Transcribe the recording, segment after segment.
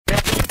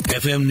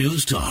FM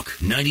News Talk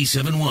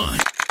 97.1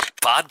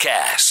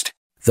 podcast.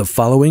 The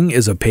following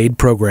is a paid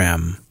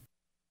program.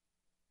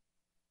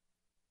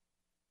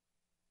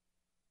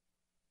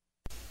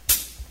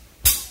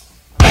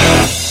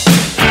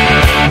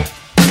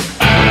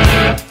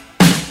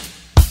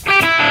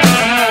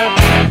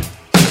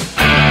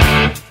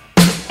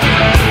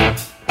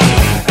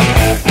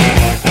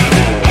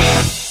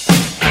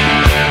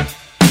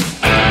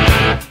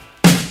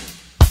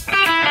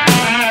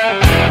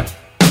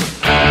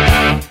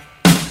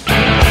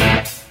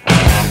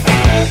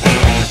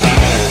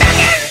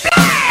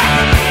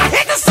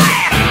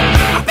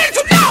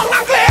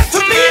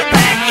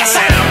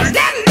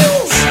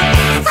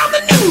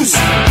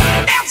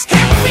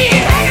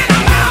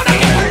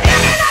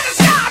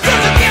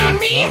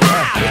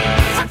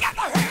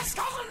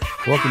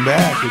 Welcome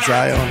back. It's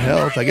Eye on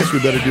Health. I guess we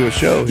better do a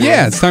show here.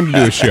 Yeah, it's time to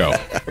do a show.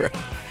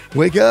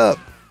 Wake up.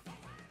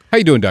 How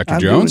you doing, Dr.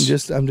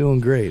 Jones? I'm doing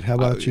great. How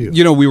about you?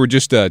 You know, we were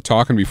just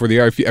talking before the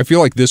air. I feel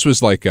like this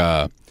was like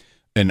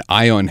an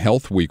Eye on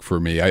Health week for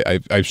me.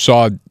 I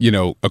saw,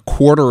 a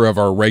quarter of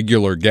our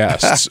regular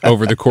guests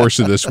over the course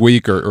of this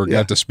week or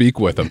got to speak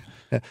with them.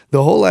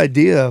 The whole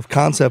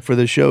concept for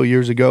the show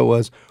years ago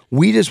was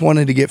we just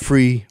wanted to get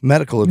free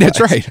medical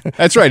advice.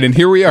 That's right. And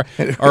here we are,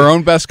 our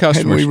own best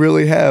customers. And we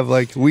really have.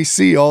 We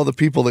see all the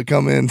people that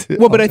come in.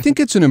 Well, but I think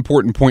it's an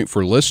important point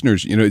for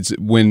listeners. It's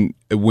when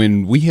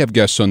we have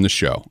guests on the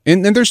show,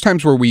 and there's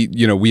times where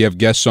we have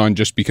guests on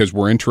just because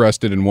we're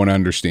interested and want to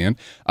understand.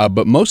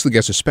 But most of the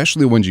guests,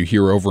 especially the ones you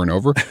hear over and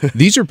over,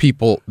 these are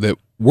people that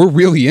we're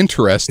really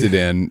interested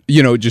in,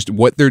 just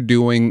what they're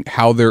doing,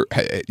 how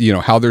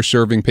they're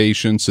serving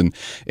patients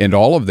and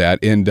all of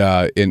that.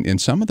 And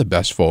some of the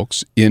best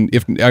folks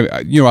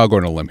I'll go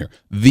on a limb here,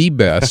 the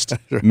best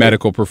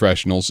medical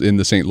professionals in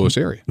the St. Louis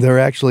area. There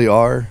actually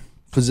are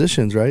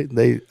physicians, right?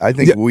 I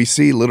think we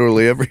see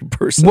literally every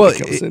person that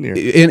comes in here.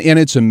 And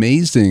it's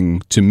amazing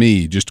to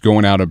me, just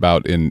going out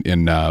about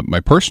in my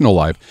personal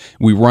life,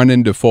 we run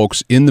into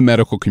folks in the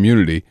medical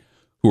community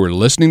who are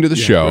listening to the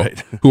show,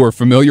 right. Who are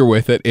familiar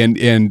with it, and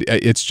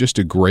it's just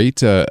a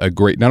great,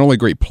 not only a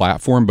great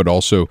platform, but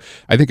also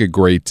I think a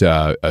great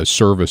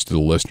service to the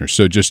listeners.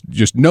 So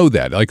just know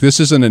that, this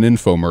isn't an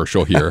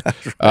infomercial here.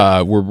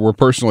 Right. We're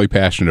personally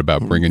passionate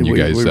about bringing you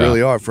guys. We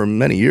really are for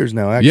many years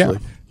now. Actually,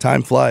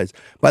 Time flies.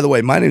 By the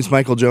way, my name's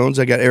Michael Jones.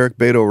 I got Eric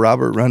Beto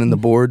Robert running the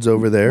boards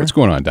over there. What's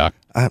going on, Doc?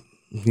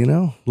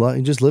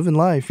 Just living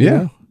life.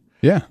 Yeah.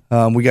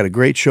 We got a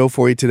great show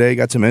for you today.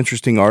 Got some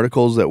interesting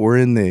articles that were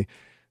in the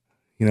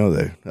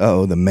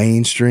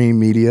mainstream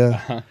media.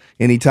 Uh-huh.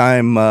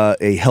 Anytime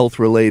a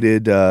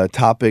health-related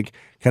topic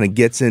kind of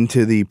gets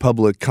into the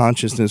public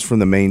consciousness from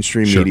the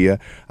mainstream media,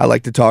 I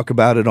like to talk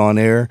about it on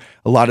air.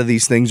 A lot of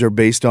these things are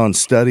based on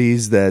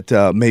studies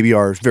that maybe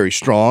are very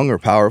strong or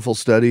powerful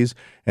studies,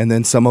 and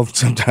then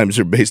sometimes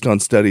are based on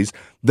studies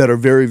that are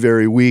very,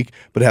 very weak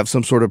but have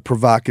some sort of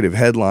provocative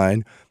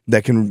headline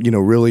that can,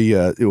 really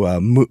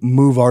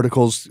move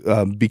articles,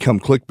 become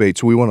clickbait.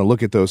 So we want to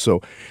look at those.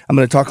 So I'm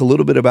going to talk a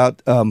little bit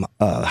about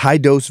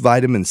high-dose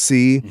vitamin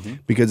C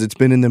because it's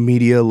been in the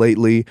media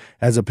lately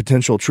as a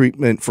potential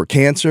treatment for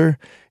cancer.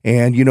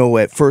 And,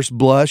 at first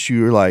blush,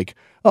 you're like,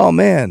 oh,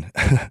 man,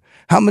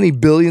 how many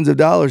billions of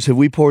dollars have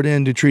we poured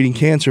into treating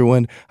cancer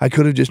when I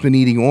could have just been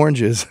eating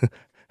oranges?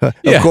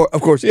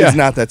 Of course, it's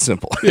not that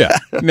simple. Yeah,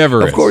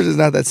 never is. Of course, it's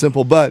not that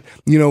simple. But,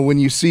 when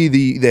you see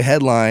the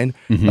headline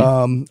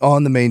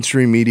on the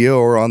mainstream media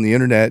or on the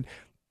internet,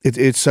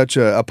 it's such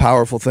a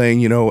powerful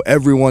thing.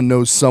 Everyone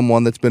knows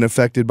someone that's been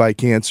affected by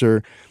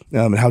cancer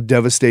and how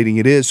devastating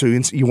it is. So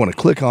you want to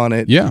click on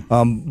it. Yeah.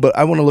 But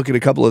I want to look at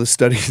a couple of the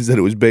studies that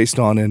it was based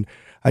on. And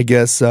I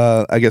guess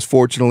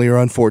fortunately or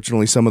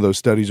unfortunately, some of those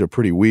studies are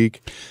pretty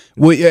weak.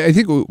 Well, yeah, I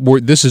think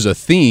this is a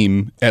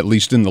theme, at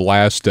least in the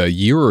last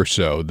year or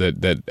so,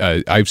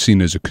 that I've seen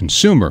as a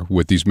consumer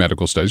with these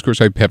medical studies. Of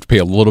course, I have to pay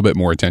a little bit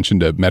more attention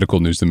to medical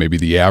news than maybe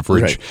the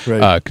average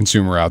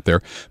consumer out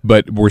there.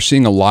 But we're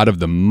seeing a lot of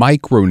the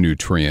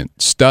micronutrient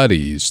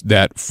studies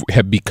that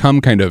have become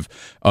kind of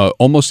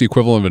almost the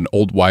equivalent of an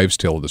old wives'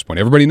 tale at this point.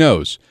 Everybody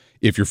knows,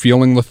 if you're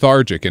feeling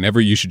lethargic and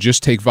you should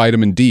just take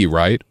vitamin D,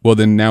 right? Well,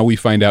 then now we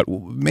find out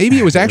maybe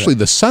it was actually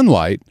the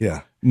sunlight,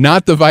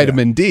 not the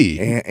vitamin D.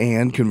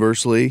 And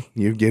conversely,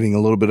 you're getting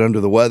a little bit under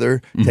the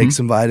weather, take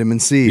some vitamin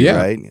C,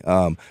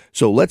 right?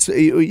 So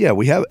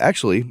we have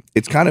actually,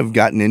 it's kind of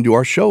gotten into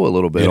our show a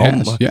little bit. It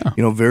has,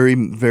 very,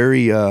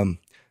 very,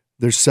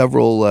 there's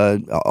several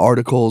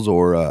articles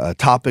or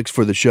topics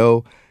for the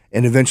show,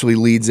 and eventually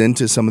leads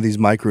into some of these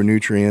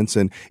micronutrients.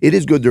 And it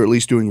is good they're at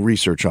least doing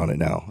research on it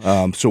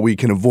now, so we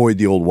can avoid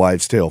the old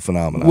wives' tale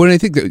phenomenon. Well, I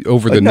think that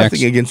over the next...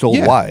 Nothing against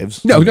old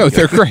wives. No,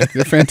 they're great.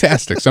 They're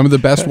fantastic. Some of the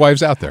best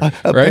wives out there,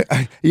 right?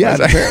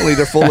 Apparently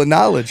they're full of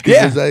knowledge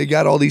because they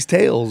got all these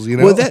tales,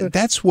 Well,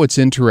 that's what's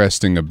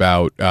interesting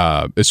about,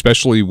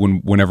 especially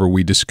whenever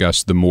we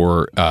discuss the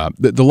more,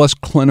 the less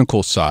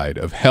clinical side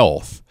of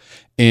health,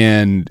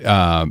 and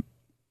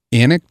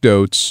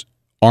anecdotes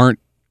aren't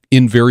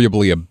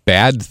invariably a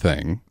bad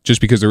thing just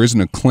because there isn't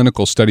a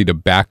clinical study to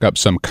back up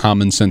some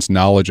common sense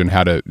knowledge on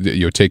how to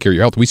take care of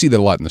your health. We see that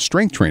a lot in the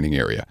strength training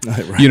area.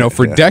 Right,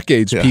 for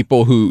decades,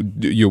 people who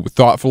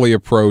thoughtfully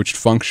approached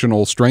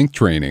functional strength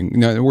training.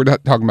 Now, we're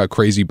not talking about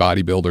crazy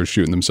bodybuilders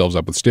shooting themselves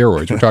up with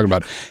steroids. We're talking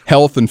about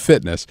health and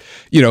fitness.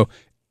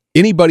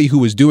 Anybody who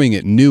was doing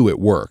it knew it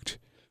worked.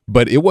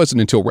 But it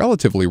wasn't until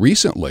relatively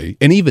recently,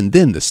 and even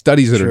then, the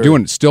studies that are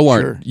doing it still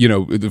aren't,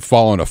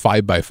 following a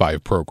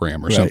 5x5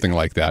 program or something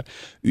like that.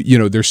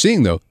 They're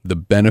seeing, though, the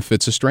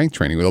benefits of strength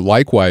training.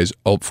 Likewise,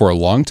 for a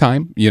long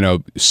time,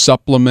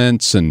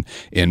 supplements and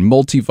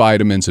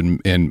multivitamins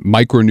and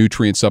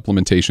micronutrient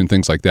supplementation,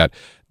 things like that.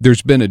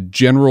 There's been a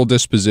general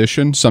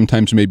disposition,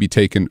 sometimes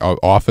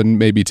often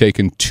maybe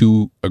taken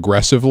too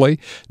aggressively,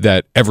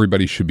 that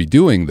everybody should be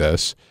doing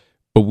this.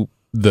 But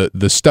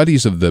the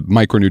studies of the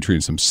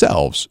micronutrients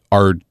themselves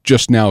are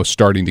just now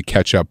starting to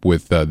catch up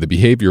with the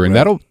behavior, and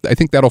I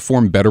think that'll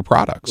form better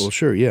products. Well,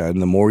 sure, yeah,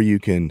 and the more you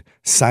can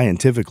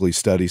scientifically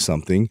study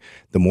something,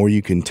 the more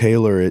you can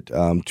tailor it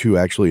to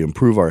actually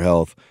improve our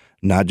health.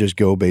 Not just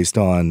go based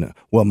on,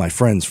 well, my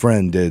friend's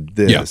friend did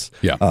this.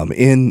 Yeah.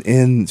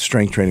 In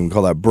strength training, we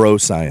call that bro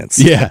science.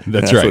 Yeah,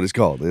 that's right. What it's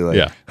called. They're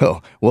like,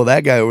 oh, well,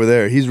 that guy over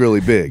there, he's really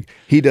big.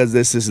 He does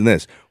this, and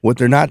this. What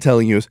they're not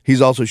telling you is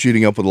he's also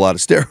shooting up with a lot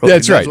of steroids.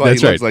 That's right. Why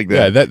that's he right. looks like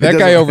that. Yeah, that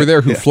guy over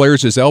there who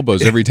flares his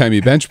elbows every time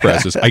he bench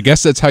presses. I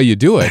guess that's how you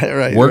do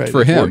it. Worked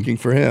for him. Working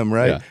for him,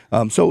 right?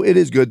 Yeah. So it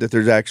is good that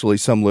there's actually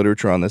some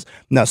literature on this.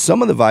 Now,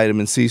 some of the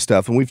vitamin C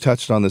stuff, and we've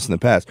touched on this in the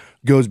past,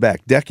 goes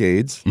back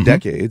decades,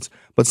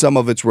 but some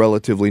of it's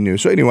relatively new.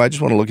 So anyway, I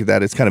just want to look at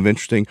that. It's kind of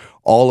interesting.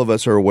 All of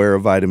us are aware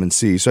of vitamin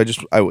C. So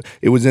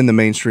it was in the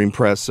mainstream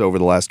press over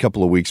the last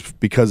couple of weeks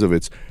because of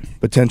its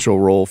potential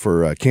role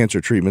for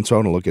cancer treatment. So I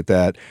want to look at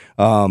that.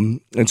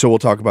 And so we'll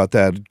talk about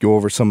that, go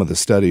over some of the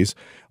studies.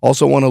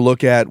 Also want to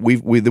look at,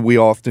 we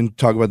often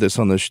talk about this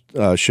on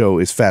the show,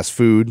 is fast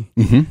food.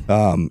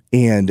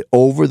 And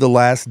over the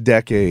last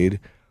decade,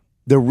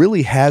 there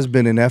really has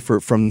been an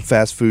effort from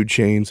fast food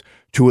chains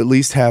to at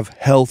least have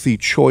healthy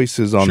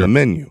choices on the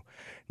menu.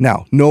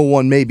 Now, no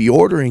one may be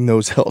ordering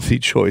those healthy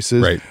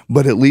choices,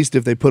 but at least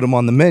if they put them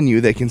on the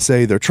menu, they can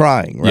say they're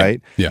trying, right?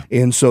 Yeah.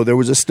 And so there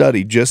was a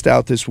study just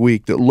out this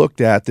week that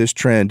looked at this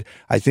trend.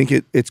 I think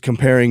it's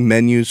comparing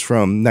menus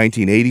from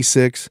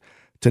 1986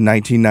 to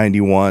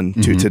 1991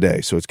 to today.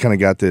 So it's kind of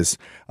got this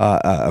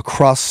a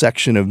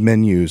cross-section of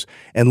menus.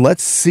 And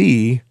let's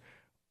see,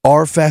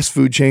 are fast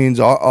food chains,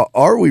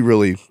 are we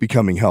really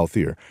becoming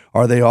healthier?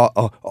 Are they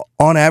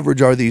on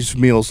average, are these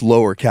meals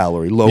lower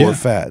calorie, lower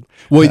fat?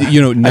 Well,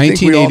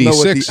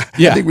 1986.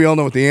 I think we all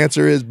know what the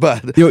answer is,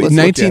 but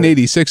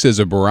 1986 as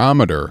a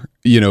barometer,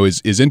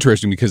 is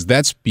interesting because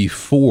that's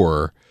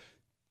before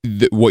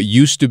what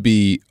used to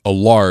be a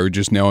large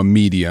is now a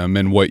medium,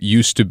 and what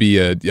used to be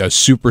a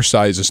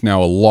supersize is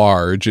now a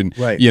large, and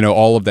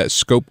all of that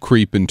scope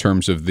creep in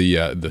terms of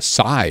the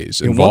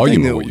size and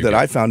volume. One thing that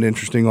I found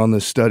interesting on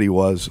this study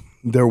was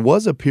there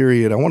was a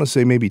period, I want to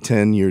say maybe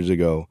 10 years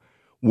ago,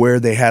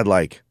 where they had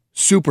like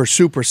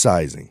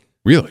supersizing.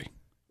 Really?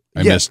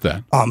 I missed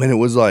that. And it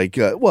was like,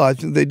 I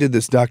think they did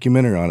this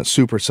documentary on it,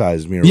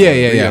 Supersize Me.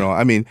 Yeah.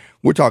 I mean,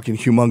 we're talking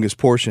humongous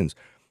portions.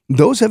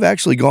 Those have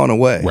actually gone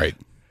away. Right.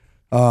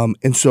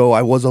 And so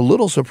I was a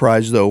little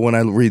surprised, though, when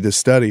I read this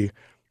study,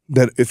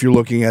 that if you're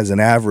looking as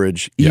an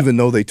average, even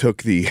though they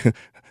took the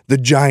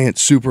giant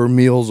super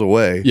meals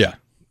away,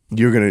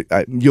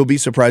 you'll be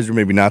surprised or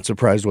maybe not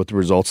surprised what the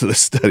results of this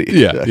study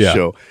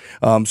show.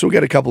 So we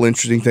got a couple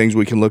interesting things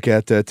we can look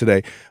at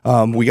today.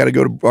 We got to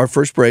go to our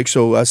first break,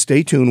 so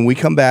stay tuned. When we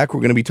come back,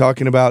 we're going to be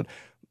talking about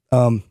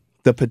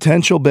the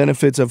potential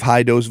benefits of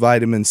high-dose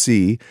vitamin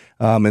C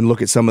and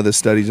look at some of the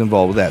studies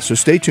involved with that. So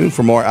stay tuned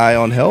for more Eye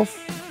on Health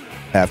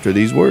after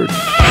these words. All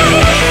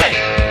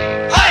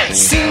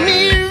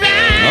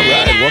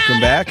right, welcome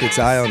back. It's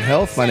Eye on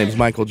Health. My name is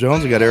Michael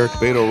Jones. I got Eric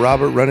Beto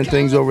Robert running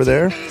things over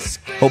there.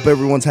 Hope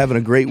everyone's having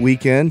a great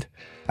weekend.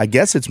 I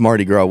guess it's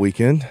Mardi Gras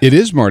weekend. It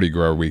is Mardi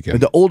Gras weekend.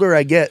 The older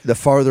I get, the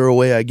farther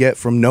away I get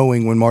from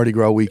knowing when Mardi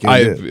Gras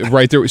weekend is.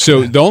 Right there.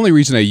 So the only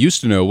reason I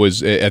used to know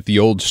was at the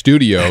old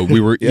studio.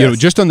 We were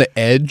just on the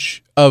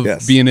edge of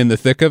being in the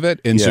thick of it,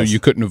 and so you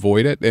couldn't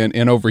avoid it.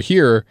 And over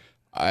here,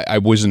 I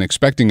wasn't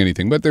expecting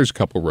anything, but there's a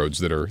couple roads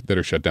that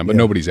are shut down, but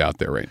nobody's out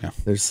there right now.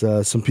 There's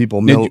some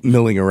people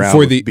milling around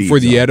for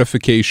the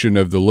edification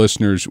of the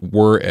listeners.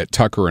 We're at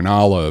Tucker and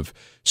Olive,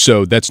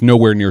 so that's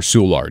nowhere near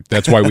Soulard.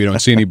 That's why we don't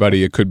see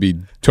anybody. It could be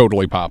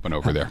totally popping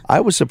over there. I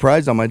was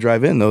surprised on my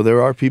drive in, though.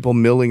 There are people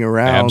milling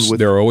around.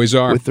 There always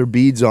are with their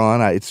beads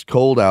on. It's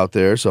cold out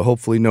there, so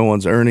hopefully no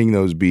one's earning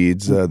those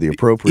beads the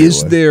appropriate way.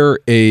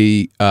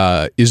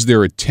 Is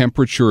there a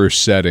temperature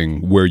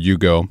setting where you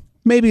go,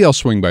 maybe I'll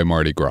swing by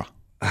Mardi Gras?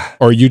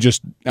 Or you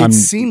just... It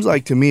seems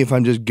like to me, if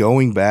I'm just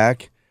going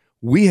back,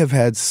 we have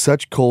had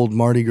such cold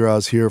Mardi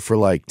Gras here for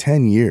like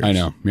 10 years. I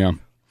know, yeah.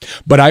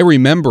 But I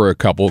remember a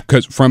couple,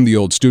 because from the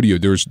old studio,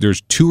 there's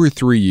 2 or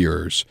 3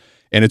 years,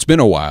 and it's been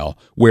a while,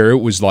 where it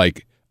was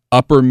like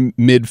upper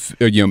mid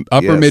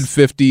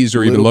 50s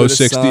or even low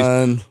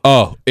 60s.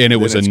 Oh, and it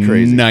was a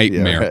crazy.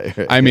 nightmare. Yeah,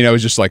 right. I mean, I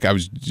was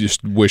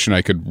just wishing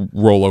I could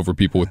roll over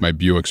people with my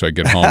Buick so I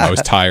get home. I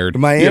was tired.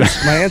 My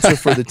answer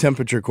for the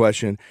temperature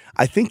question,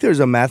 I think there's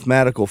a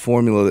mathematical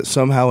formula that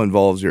somehow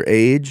involves your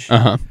age,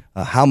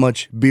 how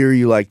much beer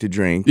you like to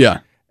drink,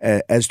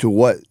 as to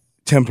what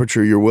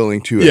temperature you're willing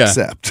to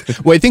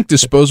accept. Well, I think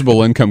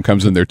disposable income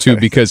comes in there too,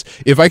 because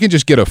if I can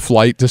just get a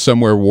flight to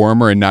somewhere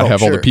warmer and not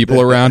have all the people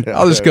around,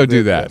 I'll just go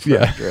do that.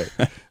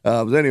 Right.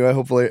 But anyway,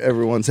 hopefully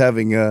everyone's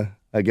having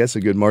I guess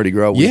a good Mardi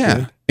Gras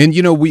weekend. Yeah.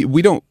 And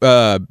we don't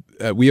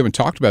we haven't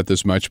talked about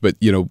this much, but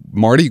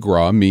Mardi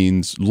Gras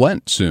means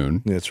Lent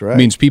soon. That's right. It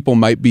means people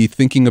might be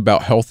thinking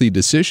about healthy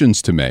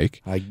decisions to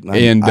make. I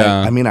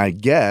mean, I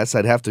guess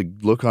I'd have to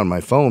look on my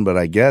phone, but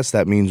I guess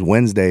that means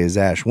Wednesday is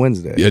Ash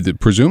Wednesday. Yeah,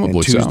 presumably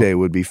and Tuesday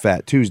would be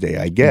Fat Tuesday,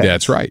 I guess.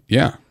 That's right.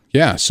 Yeah.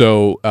 Yeah.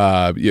 So,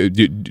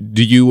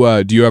 do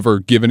you ever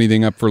give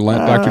anything up for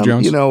Lent, Dr.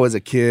 Jones? As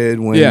a kid,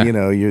 when you're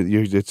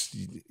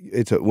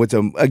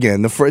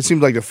again, it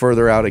seems like the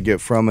further out I get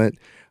from it,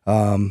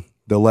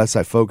 the less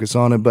I focus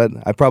on it. But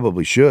I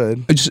probably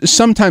should.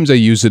 Sometimes I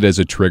use it as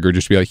a trigger,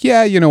 just to be like,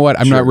 yeah, you know what?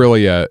 I'm not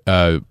really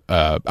I'm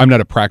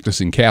not a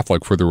practicing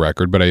Catholic, for the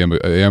record, but I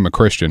am a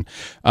Christian.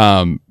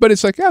 But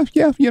it's like,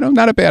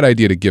 not a bad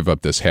idea to give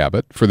up this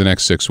habit for the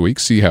next 6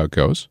 weeks, see how it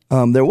goes.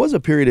 There was a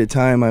period of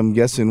time, I'm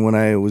guessing, when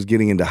I was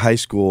getting into high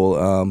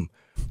school,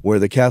 where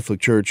the Catholic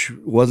Church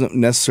wasn't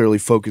necessarily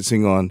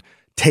focusing on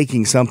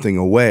taking something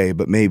away,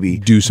 but maybe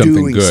doing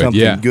something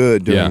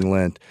good during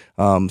Lent.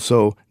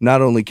 So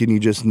not only can you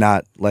just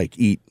not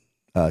eat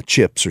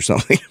chips or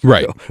something,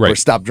 right, or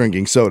stop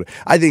drinking soda.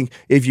 I think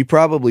if you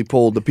probably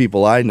polled the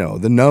people I know,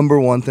 the number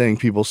one thing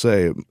people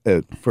say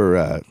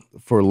for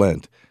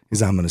Lent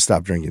is, I'm going to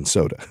stop drinking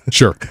soda.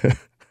 Sure.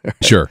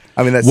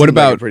 I mean, that's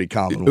a pretty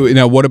common one.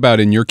 Now, what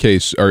about in your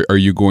case? Are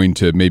you going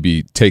to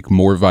maybe take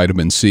more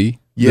vitamin C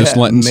this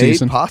Lenten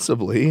season?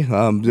 Possibly.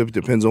 It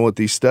depends on what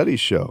these studies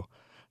show.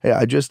 Hey,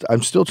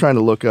 I'm still trying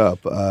to look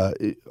up.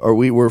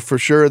 We're for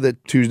sure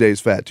that Tuesday is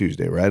Fat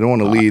Tuesday, right? I don't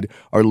want to lead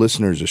our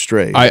listeners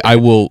astray. I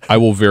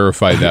will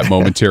verify that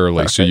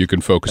momentarily, so you can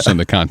focus on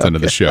the content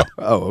of the show.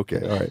 Oh,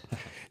 okay, all right.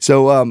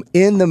 So,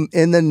 in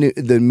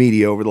the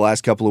media over the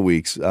last couple of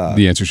weeks,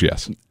 the answer is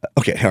yes.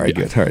 Okay, all right,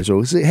 good. All right, so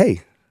we'll say,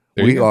 hey,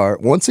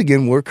 once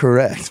again, we're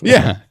correct.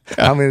 Yeah.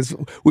 I mean,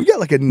 we've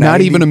got like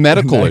not even a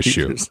medical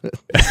issue.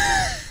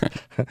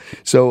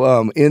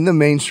 So, in the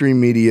mainstream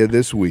media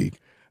this week,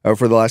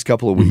 for the last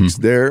couple of weeks,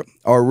 there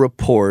are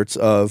reports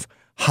of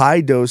high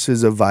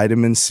doses of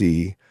vitamin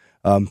C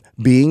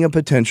being a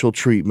potential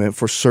treatment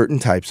for certain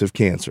types of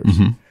cancers.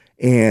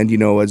 And,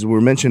 as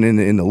we're mentioning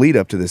in the lead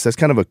up to this, that's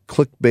kind of a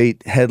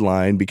clickbait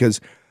headline, because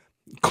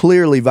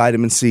clearly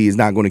vitamin C is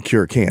not going to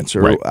cure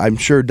cancer. Right. I'm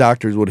sure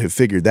doctors would have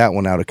figured that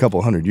one out a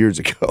couple hundred years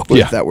ago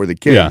if that were the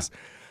case.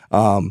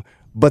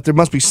 But there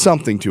must be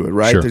something to it,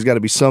 right? Sure. There's got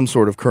to be some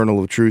sort of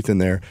kernel of truth in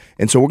there.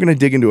 And so we're going to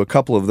dig into a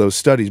couple of those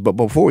studies. But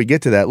before we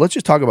get to that, let's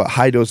just talk about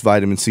high-dose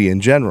vitamin C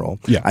in general.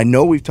 Yeah. I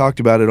know we've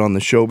talked about it on the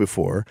show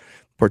before,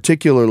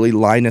 particularly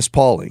Linus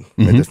Pauling,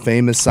 the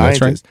famous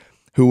scientist,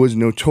 who was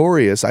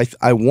notorious.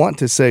 I want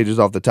to say, just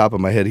off the top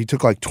of my head, he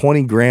took like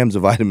 20 grams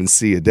of vitamin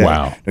C a day.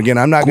 Wow. Again,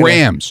 I'm not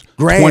grams.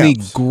 20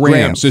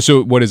 grams.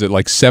 So what is it,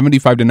 like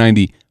 75 to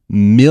 90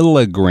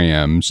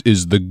 milligrams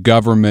is the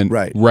government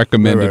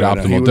recommended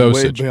optimal he was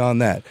dosage. Way beyond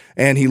that,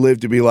 and he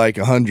lived to be like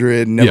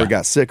 100 and never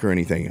got sick or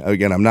anything.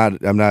 Again, I'm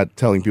not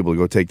telling people to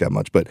go take that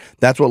much, but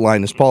that's what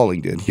Linus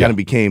Pauling did. He kind of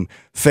became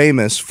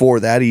famous for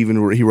that.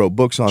 Even he wrote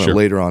books on it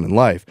later on in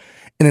life.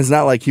 And it's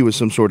not like he was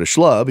some sort of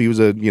schlub. He was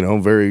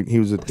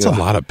That's a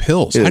lot of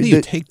pills. How do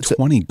you take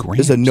 20 grams?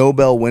 He's a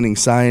Nobel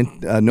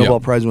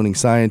Prize winning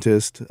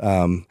scientist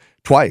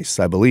twice,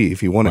 I believe.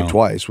 He won it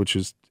twice, which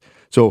is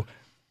so.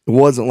 It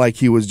wasn't like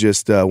he was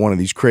just one of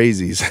these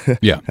crazies.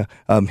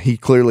 He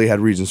clearly had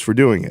reasons for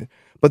doing it.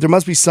 But there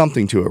must be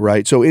something to it,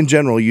 right? So in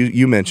general,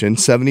 you mentioned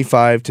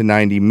 75 to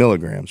 90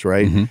 milligrams,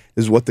 right,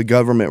 is what the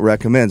government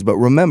recommends. But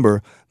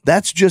remember,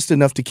 that's just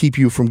enough to keep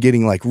you from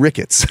getting like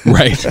rickets.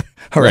 Right.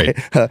 All right.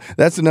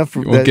 That's enough.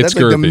 That's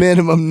like the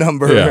minimum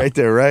number right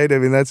there, right? I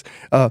mean, that's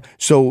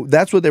so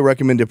that's what they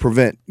recommend to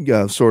prevent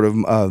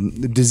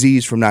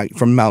disease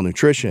from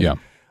malnutrition.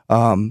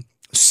 Yeah.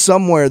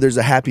 Somewhere there's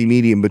a happy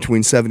medium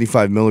between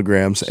 75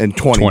 milligrams and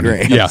 20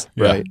 grams,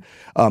 right?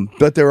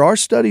 But there are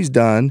studies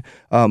done,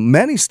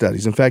 many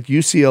studies. In fact,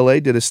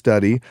 UCLA did a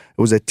study. It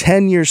was a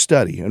 10-year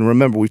study. And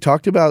remember, we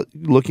talked about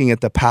looking at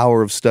the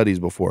power of studies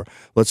before.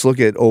 Let's look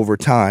at over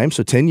time.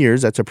 So 10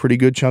 years, that's a pretty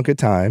good chunk of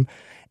time.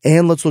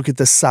 And let's look at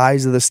the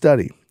size of the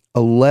study.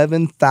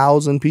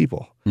 11,000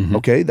 people.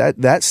 Okay,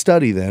 that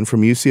study then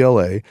from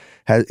UCLA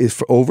is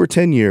for over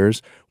 10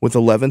 years with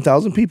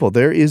 11,000 people.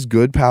 There is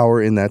good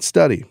power in that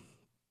study.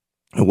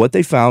 And what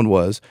they found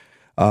was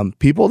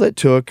people that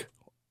took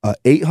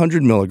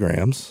 800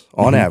 milligrams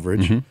on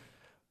average,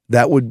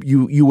 that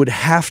you would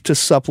have to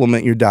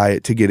supplement your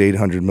diet to get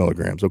 800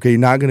 milligrams. Okay, you're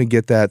not going to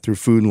get that through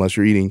food unless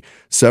you're eating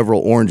several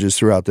oranges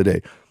throughout the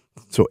day.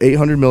 So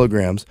 800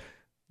 milligrams,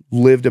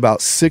 lived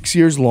about 6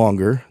 years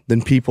longer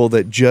than people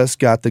that just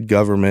got the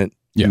government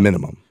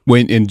minimum.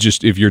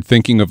 If you're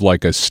thinking of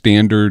like a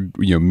standard,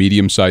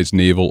 medium-sized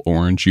navel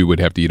orange, you would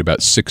have to eat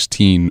about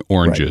 16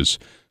 oranges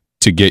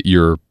to get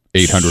your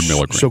 800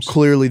 milligrams. So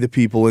clearly the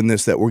people in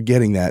this that were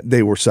getting that,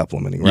 they were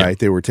supplementing, right?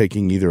 They were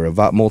taking either a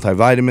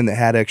multivitamin that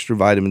had extra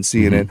vitamin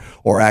C in it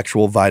or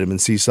actual vitamin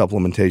C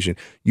supplementation.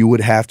 You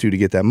would have to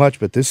get that much.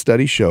 But this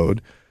study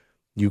showed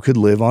you could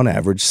live on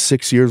average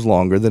 6 years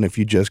longer than if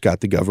you just got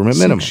the government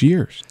minimum. 6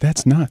 years.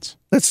 That's nuts.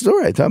 That's all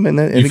right. I mean,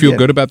 you feel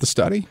good about the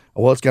study?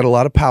 Well, it's got a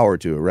lot of power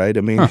to it, right?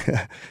 I mean,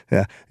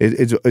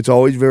 it's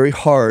always very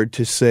hard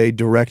to say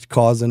direct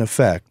cause and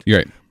effect.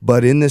 Right.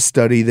 But in this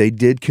study, they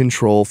did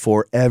control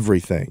for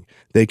everything.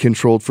 They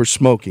controlled for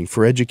smoking,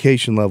 for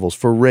education levels,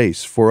 for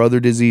race, for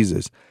other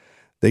diseases.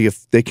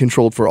 They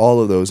controlled for all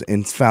of those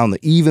and found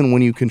that even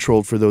when you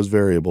controlled for those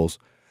variables,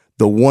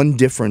 the one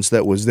difference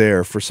that was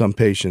there for some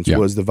patients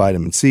was the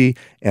vitamin C,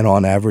 and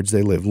on average,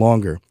 they lived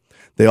longer.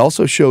 They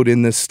also showed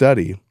in this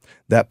study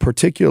that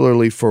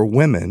particularly for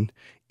women,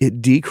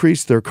 it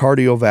decreased their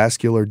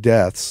cardiovascular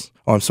deaths.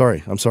 Oh, I'm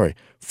sorry.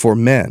 For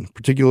men,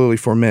 particularly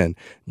for men,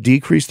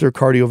 decreased their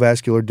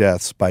cardiovascular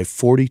deaths by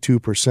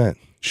 42%.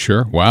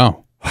 Sure.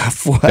 Wow.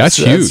 That's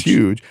huge. That's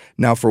huge.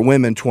 Now for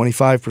women,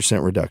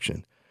 25%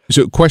 reduction.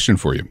 So, question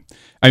for you.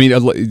 I mean,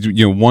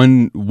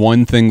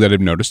 one thing that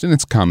I've noticed, and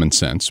it's common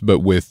sense, but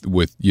with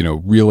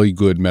really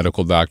good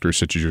medical doctors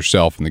such as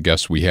yourself and the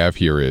guests we have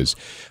here is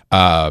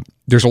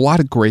there's a lot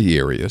of gray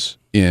areas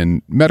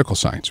in medical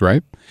science,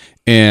 right?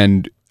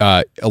 And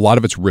a lot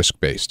of it's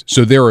risk-based.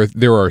 So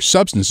there are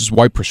substances,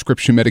 why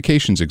prescription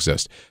medications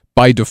exist.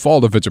 By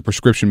default, if it's a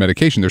prescription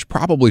medication, there's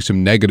probably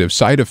some negative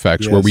side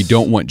effects where we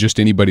don't want just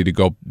anybody to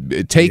go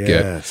take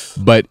it.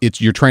 But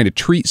you're trying to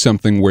treat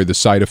something where the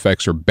side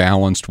effects are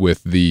balanced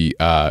with the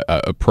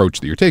approach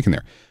that you're taking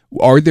there.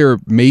 Are there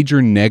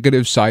major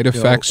negative side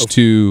effects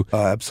to?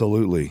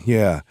 Absolutely,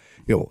 yeah.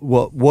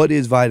 Well, what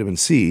is vitamin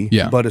C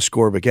but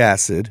ascorbic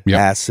acid?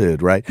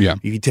 Acid, right? Yeah.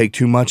 If you take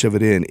too much of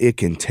it in, it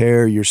can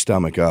tear your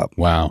stomach up.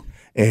 Wow.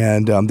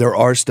 And there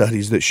are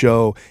studies that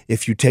show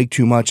if you take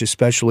too much,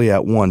 especially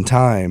at one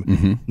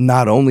time,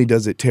 not only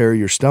does it tear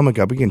your stomach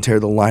up, it can tear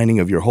the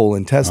lining of your whole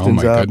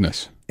intestines up.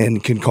 Goodness.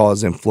 And can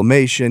cause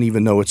inflammation,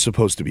 even though it's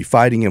supposed to be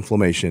fighting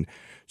inflammation.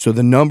 So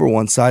the number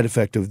one side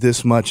effect of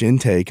this much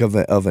intake of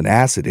an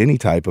acid, any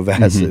type of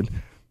acid,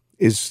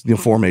 is the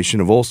formation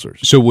of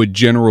ulcers. So would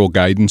general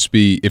guidance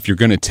be if you're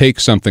going to take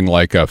something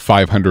like a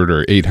 500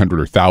 or 800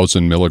 or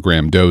 1,000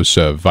 milligram dose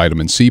of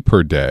vitamin C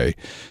per day,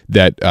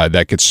 that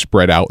gets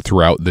spread out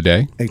throughout the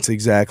day? It's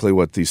exactly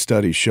what these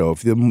studies show.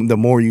 The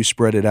more you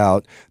spread it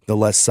out, the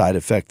less side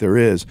effect there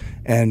is.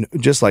 And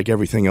just like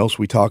everything else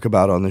we talk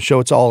about on the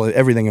show, it's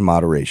everything in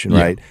moderation,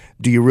 right?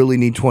 Do you really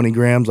need 20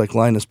 grams like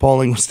Linus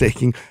Pauling was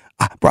taking?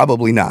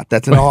 Probably not.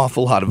 That's an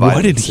awful lot of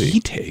vitamin C. What did he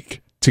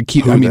take? To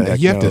keep, you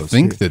have to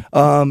think that.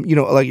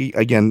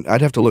 Again, I'd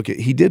have to look at.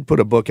 He did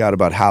put a book out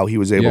about how he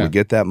was able to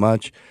get that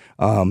much.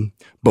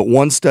 But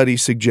one study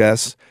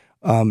suggests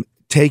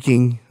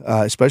taking,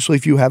 especially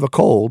if you have a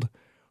cold,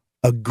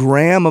 a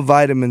gram of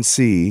vitamin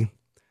C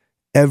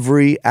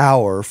every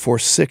hour for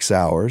 6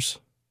 hours,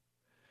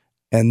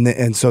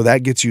 and so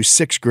that gets you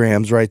 6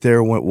 grams right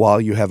there while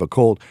you have a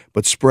cold.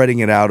 But spreading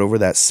it out over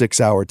that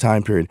 6 hour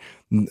time period,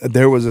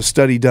 there was a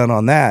study done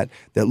on that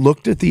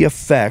looked at the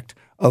effect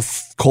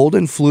of cold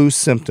and flu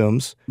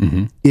symptoms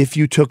if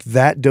you took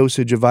that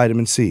dosage of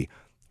vitamin C,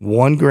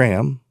 1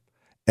 gram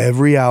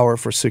every hour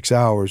for 6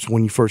 hours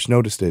when you first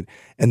noticed it.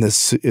 And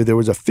there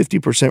was a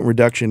 50%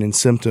 reduction in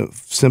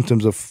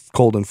symptoms of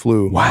cold and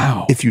flu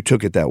if you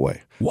took it that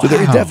way. Wow. So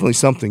there's definitely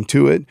something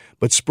to it,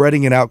 but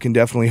spreading it out can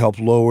definitely help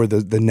lower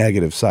the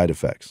negative side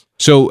effects.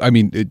 So, I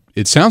mean,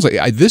 it sounds like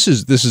this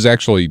is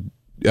actually,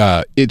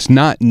 it's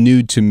not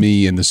new to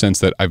me in the sense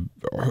that I've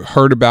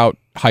heard about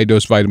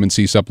high-dose vitamin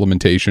C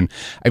supplementation.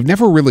 I've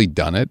never really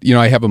done it.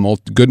 I have a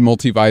good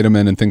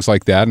multivitamin and things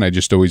like that, and I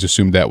just always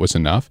assumed that was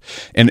enough.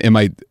 And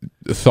my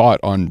thought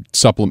on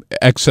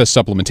excess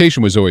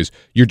supplementation was always,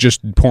 you're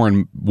just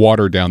pouring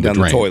water down the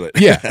drain.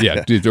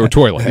 Toilet. Or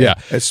toilet,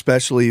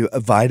 Especially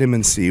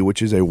vitamin C,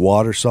 which is a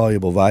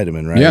water-soluble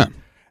vitamin, right? Yeah.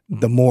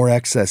 The more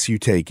excess you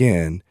take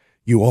in,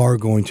 you are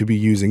going to be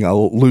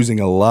losing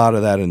a lot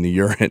of that in the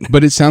urine.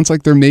 But it sounds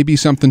like there may be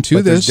something to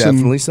this. There's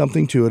definitely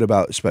something to it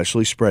about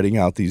especially spreading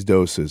out these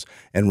doses.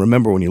 And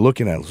remember, when you're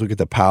looking at it, let's look at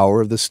the power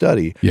of the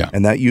study. Yeah.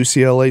 And that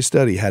UCLA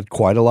study had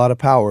quite a lot of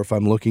power if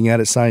I'm looking at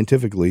it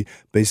scientifically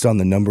based on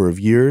the number of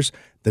years,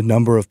 the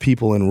number of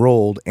people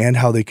enrolled, and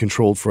how they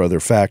controlled for other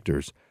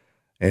factors.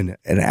 And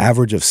an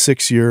average of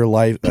 6-year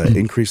life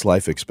increased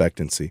life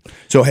expectancy.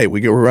 So, hey,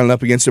 we're running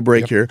up against a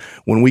break here.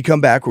 When we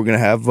come back, we're going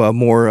to have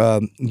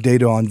more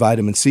data on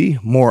vitamin C,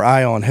 more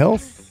Eye on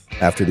Health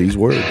after these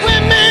words. All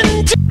right.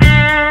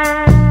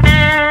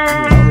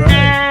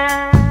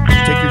 Did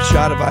you take your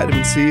shot of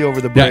vitamin C over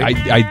the break?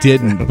 Yeah, I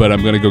didn't, but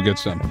I'm going to go get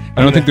some.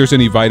 I don't think there's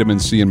any vitamin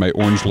C in my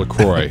orange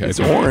LaCroix. It's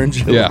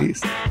orange, at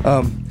least.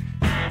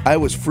 I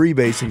was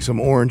freebasing some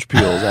orange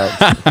peels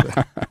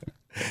out.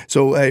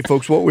 So, hey,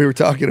 folks, what we were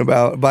talking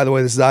about, by the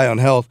way, this is Eye on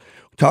Health,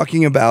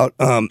 talking about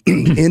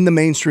in the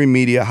mainstream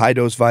media,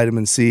 high-dose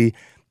vitamin C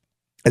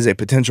as a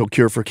potential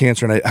cure for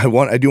cancer. And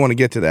I do want to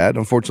get to that.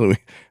 Unfortunately,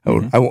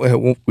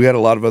 we had a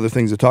lot of other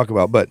things to talk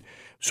about. But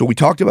so we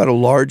talked about a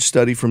large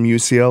study from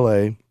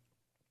UCLA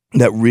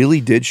that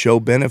really did show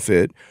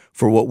benefit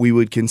for what we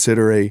would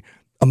consider a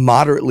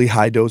moderately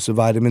high dose of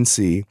vitamin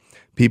C.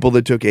 People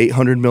that took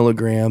 800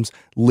 milligrams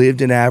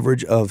lived an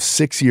average of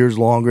 6 years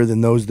longer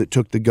than those that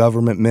took the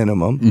government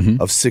minimum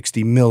of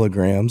 60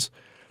 milligrams,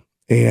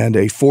 and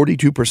a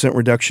 42%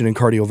 reduction in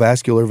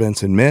cardiovascular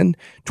events in men,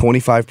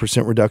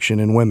 25% reduction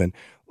in women.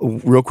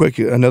 Real quick,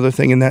 another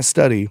thing in that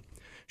study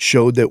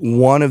showed that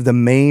one of the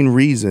main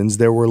reasons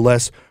there were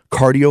less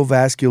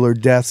cardiovascular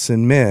deaths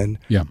in men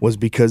was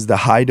because the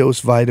high-dose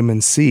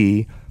vitamin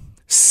C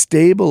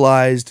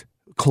stabilized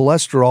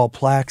cholesterol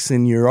plaques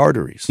in your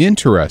arteries.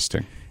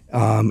 Interesting.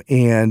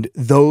 And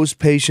those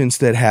patients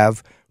that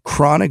have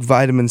chronic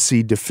vitamin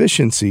C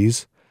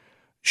deficiencies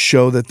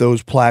show that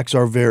those plaques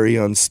are very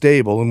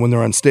unstable. And when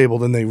they're unstable,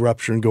 then they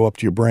rupture and go up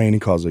to your brain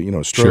and cause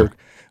a stroke.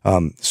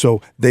 Sure.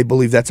 So they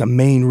believe that's a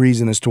main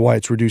reason as to why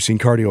it's reducing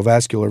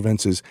cardiovascular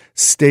events, is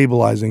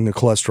stabilizing the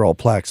cholesterol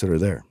plaques that are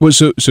there. Well,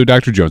 so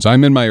Dr. Jones,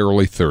 I'm in my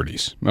early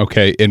 30s,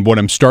 okay? And what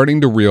I'm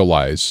starting to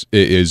realize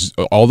is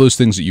all those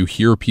things that you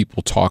hear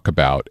people talk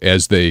about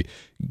as they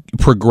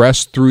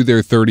progress through their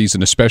 30s,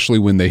 and especially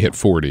when they hit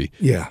 40.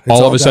 Yeah.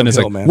 All of a sudden it's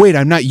like, man. Wait,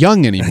 I'm not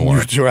young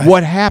anymore. Right.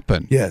 What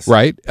happened? Yes.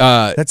 Right?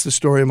 That's the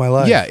story of my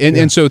life. Yeah.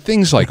 And so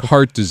things like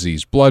heart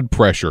disease, blood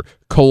pressure,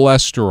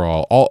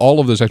 cholesterol, all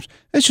of those,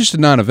 it's just a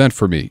non-event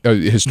for me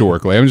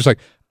historically. I'm just like,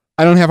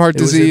 I don't have heart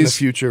disease. Was in the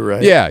future,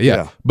 right?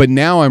 Yeah. But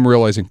now I'm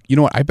realizing, you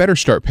know what? I better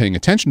start paying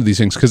attention to these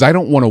things because I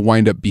don't want to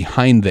wind up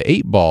behind the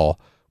 8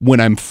 ball when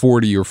I'm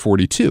 40 or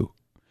 42.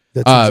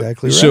 That's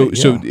exactly right.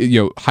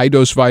 So high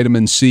dose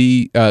vitamin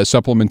C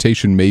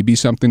supplementation may be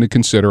something to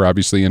consider,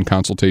 obviously in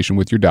consultation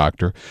with your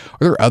doctor. Are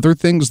there other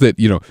things that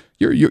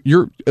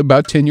you're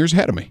about 10 years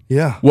ahead of me?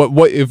 Yeah.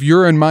 What if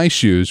you're in my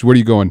shoes? What are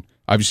you going?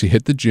 Obviously,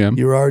 hit the gym.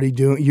 You're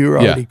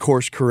already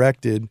course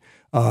corrected.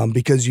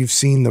 Because you've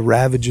seen the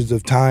ravages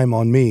of time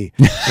on me.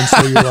 And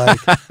so you're like,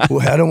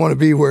 well, I don't want to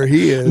be where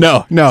he is.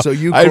 No. So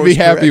I'd be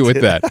happy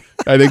with that.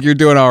 I think you're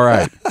doing all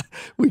right.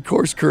 We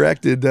course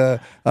corrected. So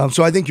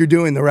I think you're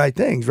doing the right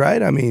things,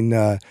 right? I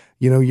mean,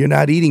 you're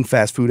not eating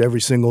fast food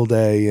every single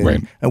day. And,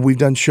 right. And we've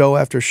done show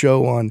after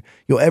show on,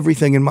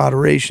 everything in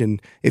moderation.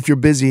 If you're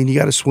busy and you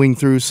got to swing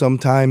through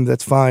sometime,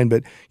 that's fine.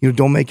 But,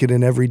 don't make it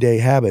an everyday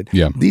habit.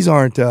 Yeah. These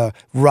aren't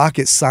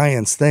rocket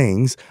science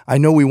things. I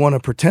know we want to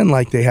pretend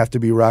like they have to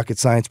be rocket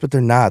science, but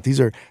they're not. These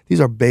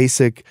are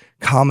basic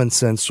common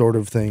sense sort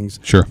of things.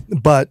 Sure.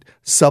 But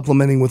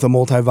supplementing with a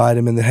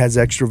multivitamin that has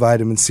extra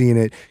vitamin C in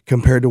it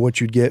compared to what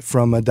you'd get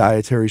from a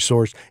dietary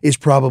source is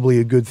probably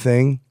a good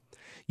thing.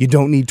 You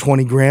don't need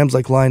 20 grams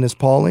like Linus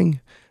Pauling,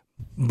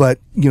 but,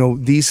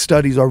 these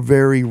studies are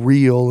very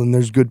real and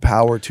there's good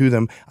power to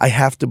them. I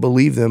have to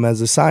believe them as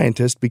a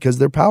scientist because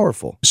they're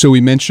powerful. So we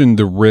mentioned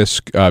the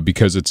risk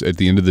because it's at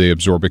the end of the day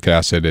absorbic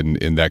acid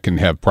and that can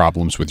have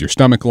problems with your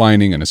stomach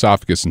lining and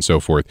esophagus and so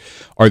forth.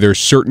 Are there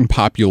certain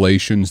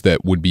populations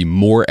that would be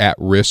more at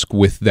risk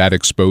with that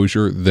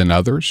exposure than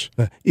others?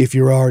 If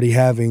you're already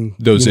having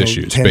those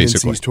issues, tendencies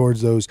basically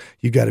towards those,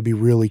 you got to be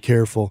really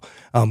careful.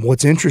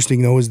 What's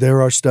interesting, though, is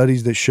there are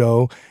studies that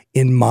show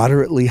in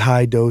moderately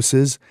high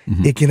doses,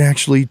 it can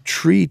actually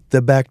treat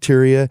the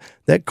bacteria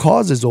that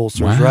causes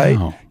ulcers, right?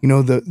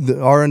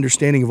 Our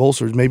understanding of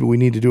ulcers, maybe we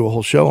need to do a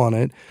whole show on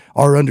it.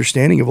 Our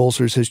understanding of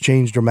ulcers has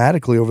changed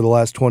dramatically over the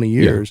last 20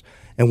 years. Yeah.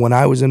 And when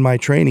I was in my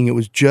training, it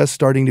was just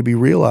starting to be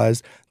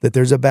realized that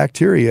there's a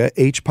bacteria,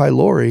 H.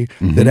 pylori,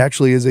 that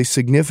actually is a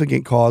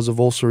significant cause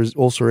of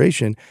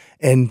ulceration.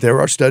 And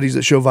there are studies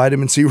that show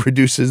vitamin C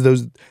reduces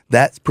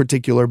that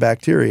particular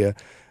bacteria.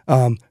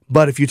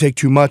 But if you take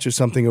too much of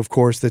something, of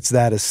course, that's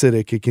that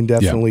acidic, it can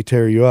definitely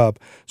tear you up.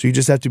 So you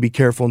just have to be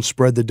careful and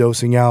spread the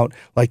dosing out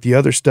like the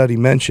other study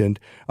mentioned.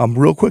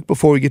 Real quick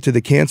before we get to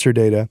the cancer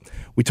data,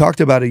 we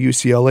talked about a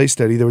UCLA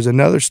study. There was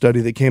another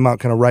study that came out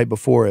kind of right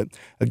before it.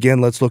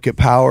 Again, let's look at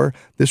power.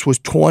 This was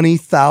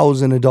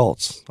 20,000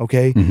 adults,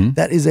 okay?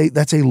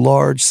 That's a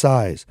large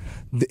size.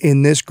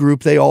 In this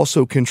group, they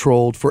also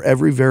controlled for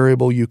every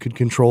variable you could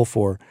control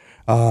for.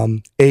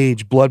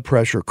 Age, blood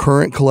pressure,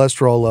 current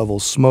cholesterol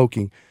levels,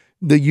 smoking,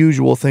 the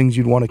usual things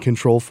you'd want to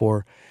control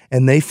for.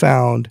 And they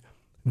found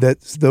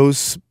that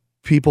those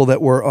people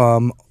that were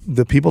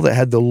the people that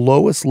had the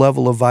lowest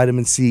level of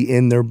vitamin C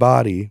in their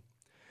body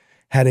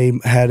had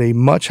a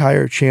much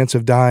higher chance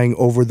of dying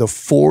over the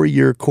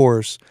 4-year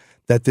course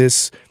that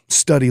this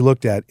study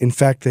looked at. In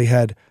fact, they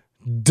had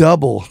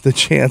double the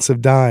chance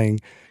of dying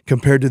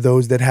compared to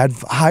those that had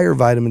higher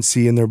vitamin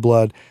C in their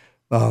blood.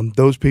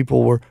 Those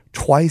people were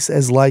twice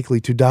as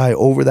likely to die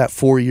over that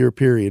 4-year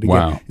period. Again,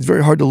 wow. It's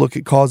very hard to look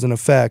at cause and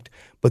effect,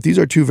 but these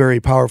are two very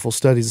powerful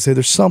studies that say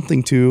there's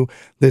something to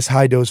this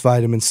high-dose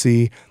vitamin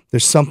C.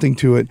 There's something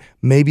to it.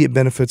 Maybe it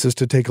benefits us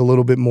to take a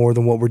little bit more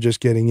than what we're just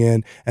getting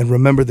in. And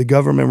remember, the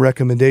government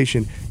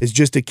recommendation is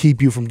just to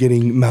keep you from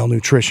getting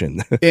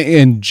malnutrition.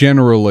 And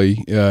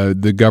generally,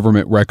 the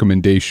government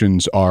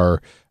recommendations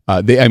are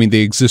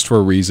they exist for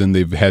a reason.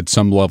 They've had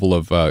some level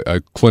of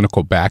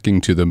clinical backing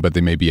to them, but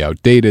they may be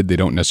outdated. They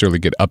don't necessarily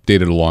get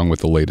updated along with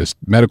the latest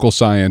medical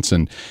science,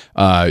 and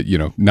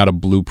not a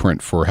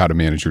blueprint for how to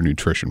manage your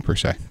nutrition per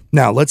se.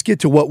 Now, let's get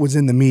to what was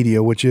in the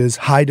media, which is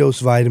high-dose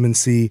vitamin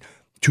C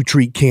to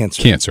treat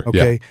cancer.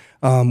 Okay,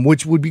 yeah.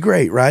 Which would be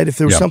great, right? If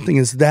there was something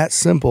as that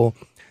simple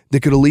that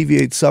could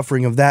alleviate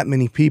suffering of that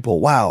many people.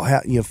 Wow,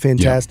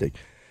 fantastic.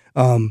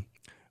 Yeah.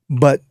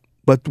 But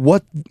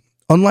what?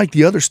 Unlike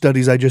the other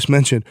studies I just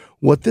mentioned,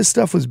 what this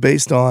stuff was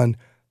based on,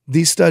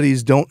 these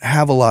studies don't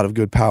have a lot of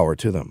good power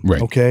to them.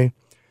 Right. Okay.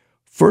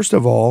 First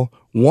of all,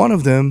 one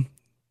of them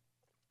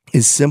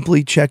is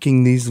simply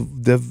checking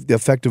the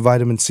effect of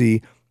vitamin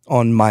C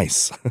on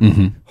mice.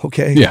 Mm-hmm.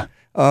 Okay. Yeah.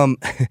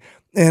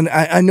 And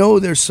I know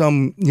there's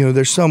some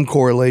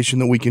correlation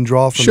that we can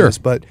draw from this,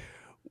 but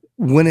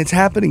when it's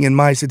happening in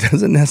mice, it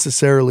doesn't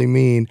necessarily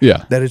mean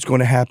that it's going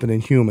to happen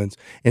in humans.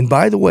 And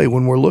by the way,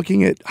 when we're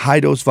looking at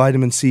high-dose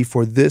vitamin C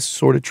for this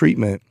sort of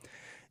treatment,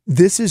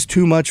 this is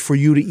too much for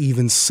you to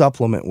even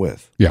supplement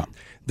with. Yeah.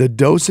 The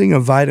dosing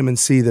of vitamin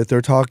C that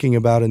they're talking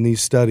about in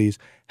these studies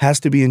has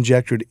to be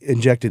injected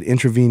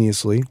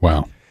intravenously.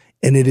 Wow.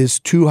 And it is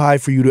too high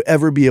for you to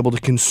ever be able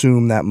to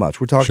consume that much.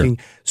 We're talking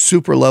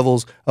super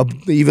levels of,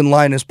 even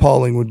Linus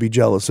Pauling would be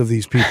jealous of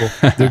these people.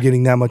 They're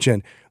getting that much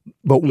in.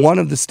 But one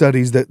of the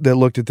studies that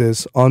looked at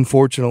this,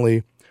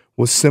 unfortunately,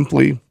 was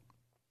simply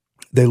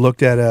they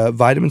looked at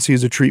vitamin C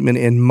as a treatment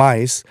in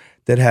mice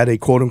that had a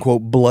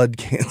quote-unquote blood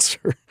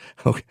cancer.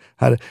 Okay.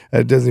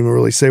 It doesn't even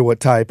really say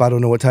what type. I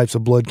don't know what types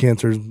of blood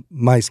cancers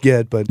mice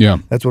get, but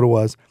that's what it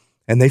was.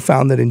 And they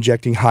found that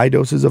injecting high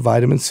doses of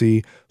vitamin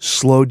C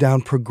slowed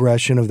down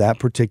progression of that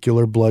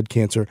particular blood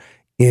cancer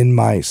in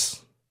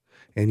mice.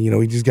 And,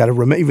 you just got to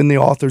remember, even the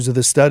authors of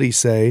the study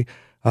say,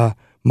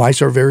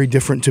 mice are very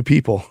different to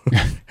people.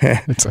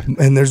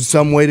 And there's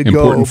some way to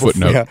important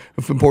footnote.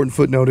 Important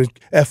footnote is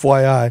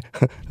FYI.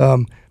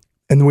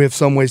 And we have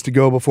some ways to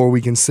go before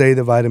we can say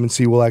that vitamin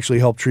C will actually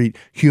help treat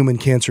human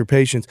cancer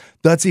patients.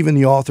 That's even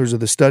the authors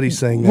of the study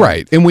saying that.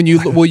 Right. And when you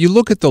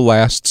look at the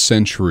last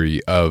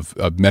century of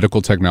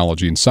medical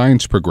technology and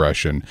science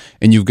progression,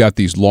 and you've got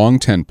these long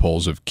tent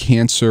poles of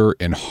cancer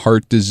and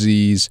heart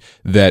disease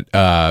that,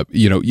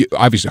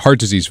 obviously heart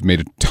disease have made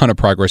a ton of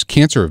progress.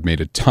 Cancer have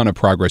made a ton of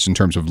progress in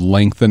terms of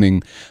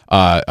lengthening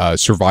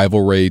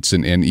survival rates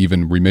and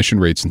even remission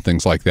rates and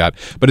things like that.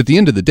 But at the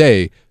end of the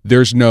day,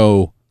 there's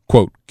no,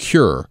 quote,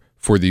 cure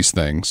for these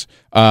things.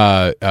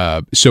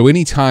 So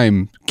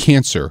anytime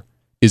cancer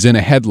is in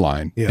a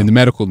headline in the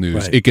medical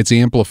news, it gets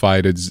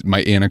amplified, as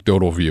my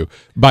anecdotal view,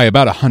 by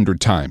about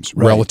 100 times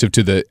relative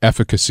to the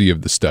efficacy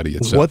of the study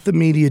itself. What the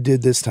media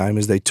did this time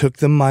is they took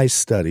the mice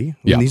study,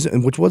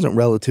 which wasn't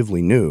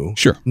relatively new,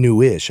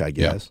 newish, I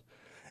guess,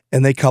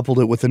 and they coupled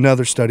it with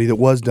another study that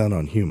was done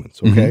on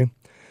humans, okay?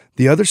 Mm-hmm.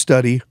 The other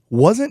study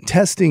wasn't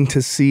testing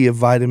to see if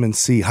vitamin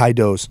C high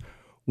dose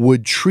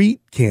would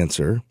treat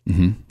cancer.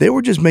 Mm-hmm. They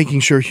were just making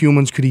sure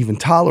humans could even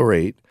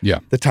tolerate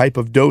the type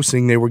of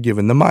dosing they were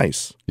giving the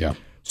mice. Yeah.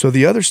 So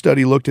the other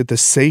study looked at the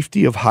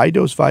safety of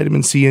high-dose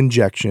vitamin C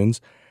injections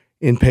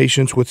in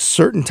patients with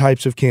certain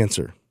types of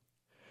cancer,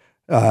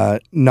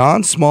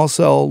 non-small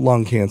cell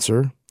lung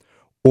cancer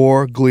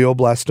or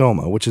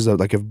glioblastoma, which is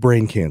like a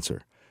brain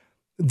cancer.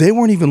 They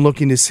weren't even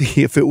looking to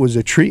see if it was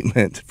a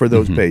treatment for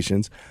those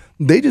patients.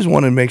 They just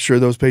wanted to make sure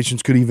those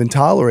patients could even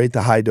tolerate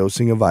the high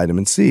dosing of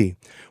vitamin C.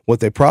 What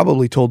they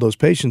probably told those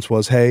patients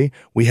was, hey,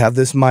 we have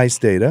this mice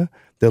data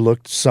that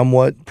looked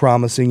somewhat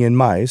promising in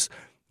mice.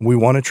 We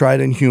want to try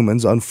it in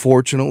humans.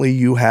 Unfortunately,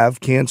 you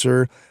have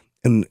cancer.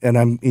 And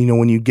I'm,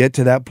 when you get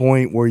to that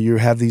point where you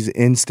have these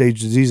end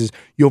stage diseases,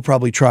 you'll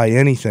probably try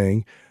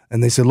anything.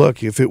 And they said,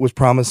 look, if it was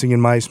promising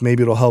in mice,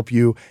 maybe it'll help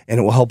you and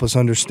it will help us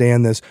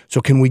understand this. So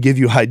can we give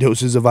you high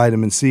doses of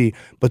vitamin C?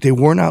 But they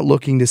were not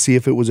looking to see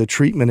if it was a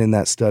treatment in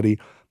that study.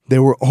 They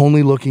were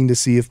only looking to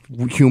see if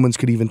humans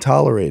could even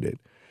tolerate it.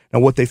 Now,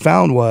 what they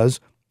found was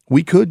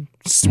we could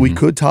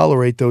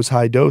tolerate those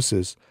high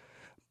doses,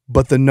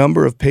 but the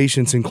number of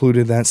patients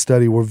included in that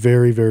study were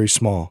very, very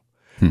small.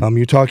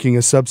 You're talking a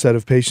subset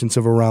of patients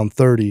of around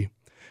 30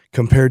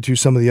 compared to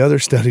some of the other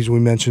studies we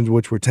mentioned,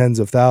 which were tens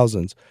of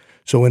thousands.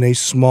 So in a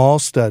small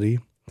study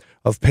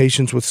of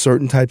patients with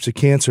certain types of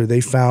cancer,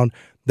 they found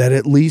that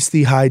at least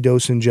the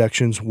high-dose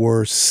injections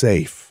were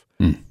safe.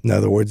 In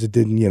other words, it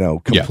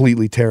didn't,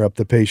 completely tear up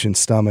the patient's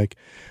stomach.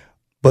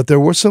 But there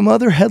were some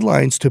other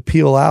headlines to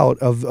peel out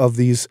of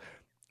these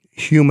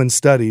human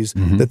studies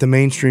that the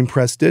mainstream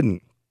press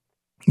didn't.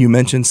 You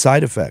mentioned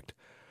side effect.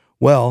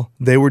 Well,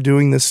 they were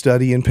doing this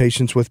study in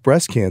patients with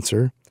breast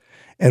cancer,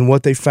 and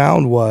what they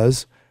found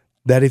was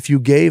that if you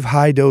gave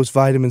high-dose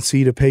vitamin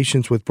C to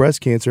patients with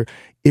breast cancer,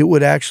 it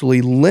would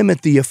actually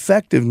limit the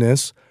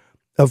effectiveness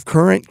of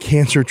current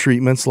cancer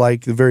treatments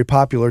like the very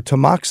popular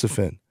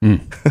tamoxifen.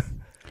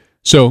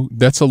 So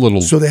that's a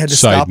little so they had to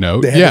side stop,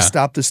 note. They had to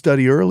stop the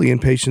study early in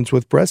patients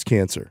with breast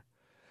cancer.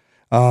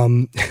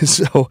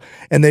 So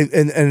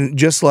and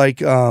just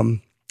like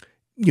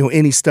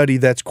any study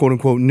that's quote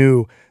unquote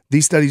new,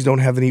 these studies don't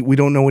have any. We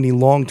don't know any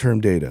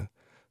long-term data,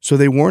 so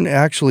they weren't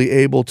actually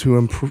able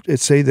to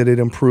say that it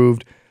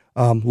improved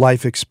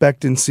life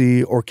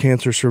expectancy or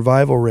cancer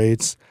survival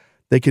rates.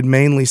 They could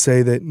mainly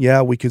say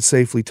that we could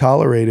safely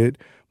tolerate it,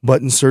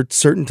 but in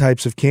certain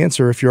types of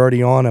cancer, if you're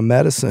already on a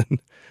medicine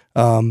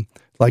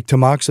like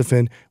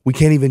tamoxifen, we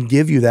can't even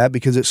give you that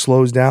because it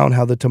slows down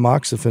how the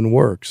tamoxifen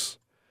works.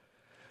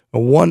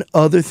 One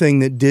other thing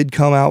that did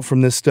come out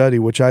from this study,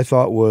 which I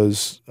thought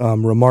was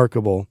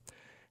remarkable,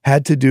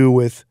 had to do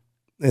with,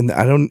 and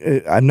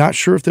I'm not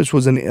sure if this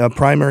was a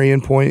primary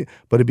endpoint,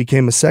 but it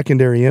became a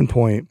secondary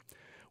endpoint,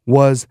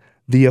 was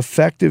the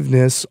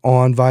effectiveness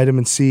on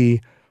vitamin C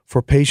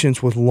for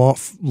patients with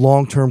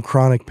long-term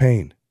chronic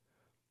pain.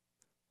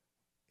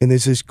 And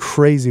this is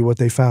crazy what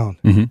they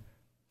found. Mm-hmm.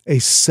 A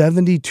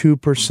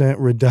 72%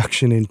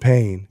 reduction in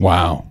pain.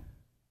 Wow.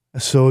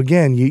 So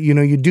again,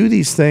 you do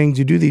these things,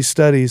 you do these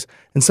studies,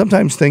 and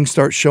sometimes things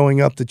start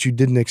showing up that you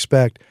didn't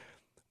expect.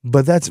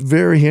 But that's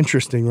very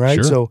interesting,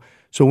 right? Sure.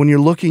 So when you're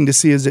looking to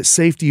see, is it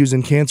safe to use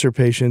in cancer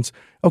patients?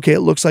 Okay,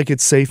 it looks like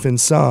it's safe in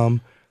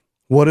some.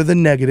 What are the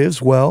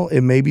negatives? Well,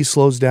 it maybe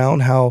slows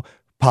down how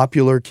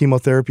popular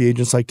chemotherapy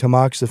agents like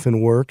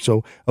tamoxifen work,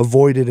 so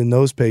avoid it in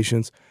those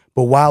patients.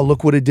 But wow,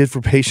 look what it did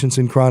for patients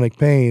in chronic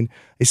pain,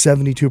 a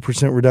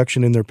 72%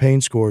 reduction in their pain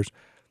scores.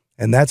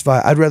 And that's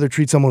I'd rather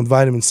treat someone with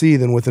vitamin C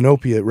than with an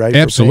opiate, right?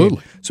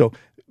 Absolutely. So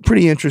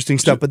pretty interesting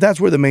stuff. But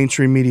that's where the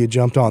mainstream media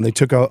jumped on. They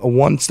took a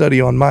one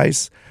study on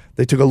mice.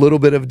 They took a little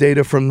bit of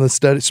data from the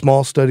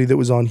small study that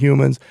was on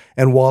humans,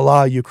 and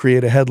voila, you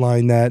create a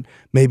headline that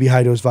maybe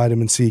high-dose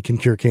vitamin C can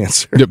cure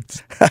cancer.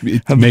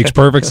 It makes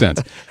perfect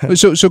sense.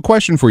 So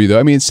question for you, though.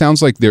 I mean, it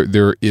sounds like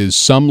there is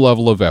some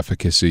level of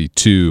efficacy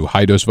to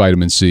high-dose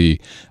vitamin C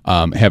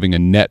having a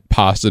net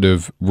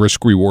positive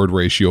risk-reward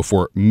ratio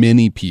for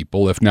many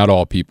people, if not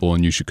all people,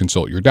 and you should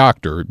consult your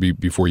doctor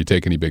before you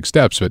take any big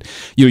steps. But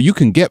you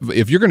can get,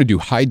 if you're going to do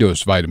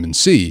high-dose vitamin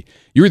C,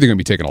 you're either going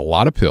to be taking a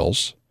lot of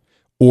pills,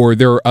 or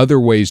there are other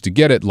ways to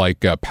get it,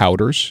 like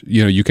powders.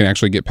 You can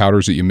actually get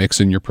powders that you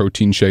mix in your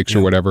protein shakes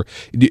or whatever.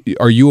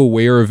 Are you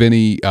aware of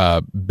any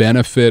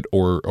benefit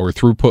or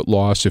throughput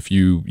loss if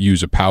you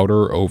use a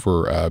powder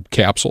over a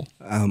capsule?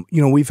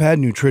 We've had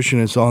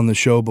nutritionists on the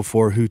show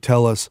before who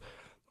tell us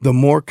the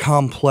more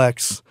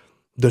complex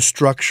the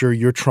structure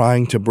you're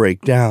trying to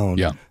break down,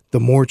 the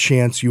more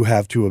chance you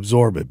have to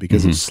absorb it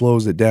because it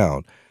slows it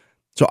down.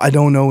 So I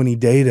don't know any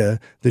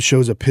data that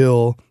shows a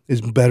pill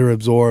is better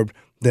absorbed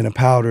than a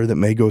powder that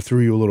may go through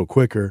you a little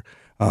quicker.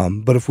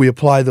 But if we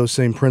apply those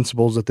same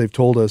principles that they've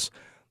told us,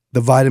 the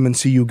vitamin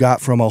C you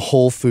got from a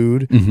whole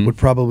food would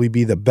probably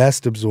be the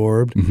best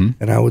absorbed.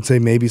 And I would say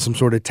maybe some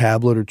sort of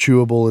tablet or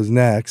chewable is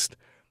next.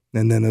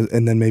 And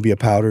then maybe a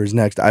powder is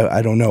next.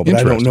 I don't know, but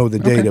I don't know the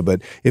data. Okay.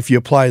 But if you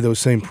apply those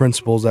same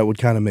principles, that would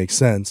kind of make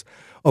sense.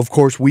 Of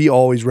course, we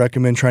always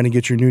recommend trying to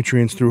get your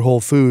nutrients through whole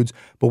foods.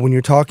 But when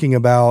you're talking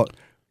about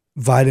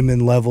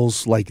vitamin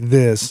levels like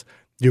this,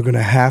 you're going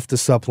to have to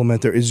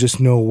supplement. There is just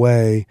no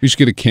way. You just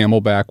get a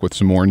Camelback with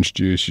some orange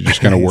juice. You're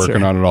just kind of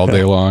working on it all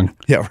day long.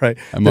 Yeah, right.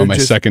 I'm on my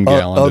second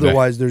gallon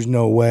otherwise, there's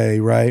no way,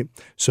 right?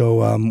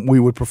 So we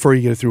would prefer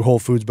you get it through whole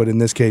foods, but in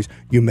this case,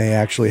 you may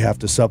actually have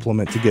to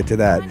supplement to get to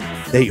that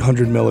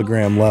 800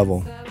 milligram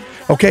level.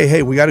 Okay,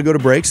 hey, we got to go to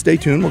break. Stay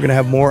tuned. We're going to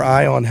have more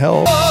Eye on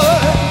Health.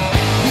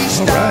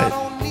 All right.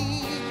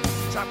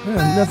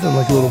 Yeah, nothing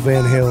like a little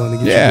Van Halen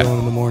to get you going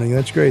in the morning.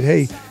 That's great.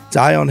 Hey, it's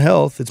Eye on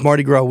Health. It's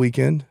Mardi Gras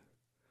weekend.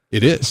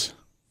 It is.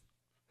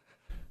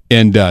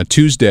 And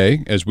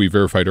Tuesday, as we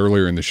verified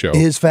earlier in the show,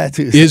 is Fat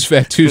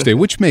Tuesday,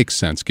 which makes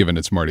sense given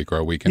it's Mardi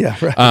Gras weekend. Yeah,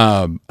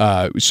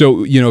 right.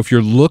 So, if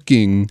you're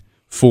looking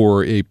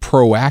for a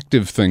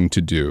proactive thing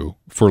to do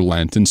for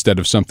Lent instead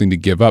of something to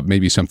give up,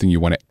 maybe something you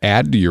want to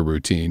add to your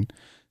routine,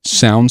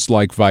 sounds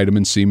like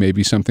vitamin C may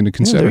be something to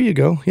consider. Yeah, there you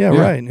go. Yeah,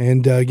 right.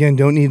 And again,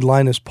 don't need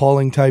Linus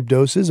Pauling type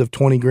doses of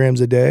 20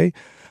 grams a day,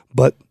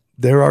 but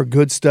there are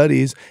good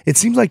studies. It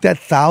seems like that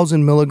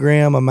 1,000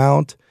 milligram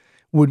amount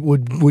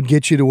would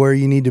get you to where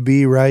you need to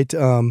be, right?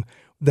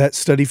 That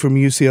study from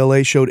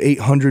UCLA showed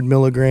 800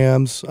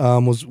 milligrams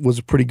was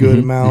a pretty good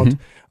amount.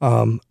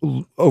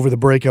 Over the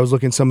break, I was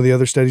looking at some of the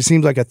other studies.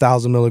 Seems like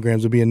 1,000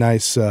 milligrams would be a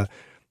nice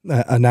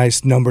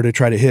number to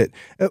try to hit.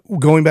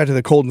 Going back to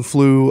the cold and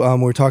flu,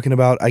 we were talking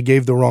about, I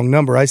gave the wrong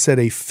number. I said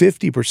a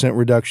 50%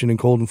 reduction in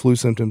cold and flu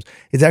symptoms.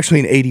 It's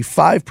actually an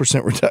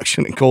 85%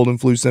 reduction in cold and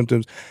flu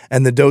symptoms.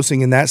 And the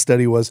dosing in that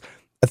study was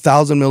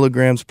 1,000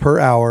 milligrams per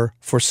hour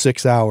for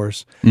 6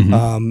 hours.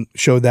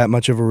 Showed that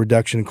much of a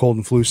reduction in cold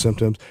and flu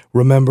symptoms.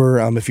 Remember,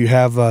 if you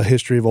have a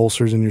history of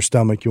ulcers in your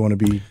stomach, you want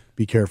to be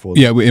be careful.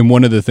 Yeah, and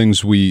one of the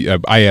things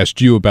I asked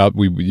you about,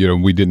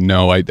 we didn't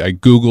know. I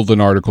Googled an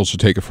article, so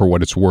take it for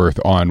what it's worth,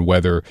 on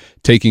whether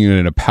taking it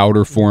in a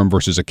powder form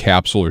versus a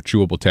capsule or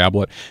chewable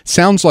tablet.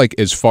 Sounds like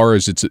as far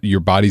as it's your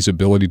body's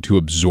ability to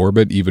absorb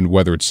it, even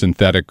whether it's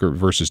synthetic or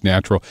versus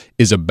natural,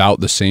 is about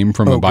the same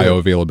from a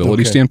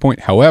bioavailability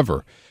standpoint.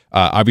 However,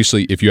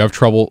 obviously, if you have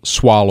trouble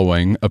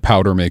swallowing, a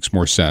powder makes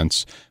more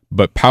sense.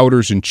 But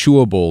powders and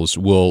chewables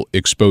will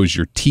expose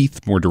your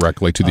teeth more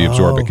directly to the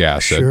absorbic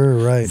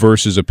acid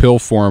versus a pill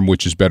form,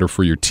 which is better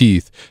for your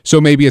teeth. So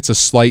maybe it's a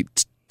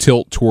slight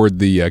tilt toward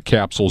the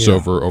capsules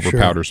over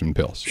powders and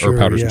pills or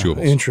powders and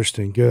chewables.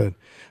 Interesting. Good.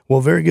 Well,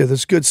 very good.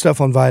 That's good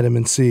stuff on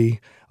vitamin C.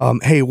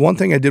 Hey, one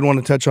thing I did want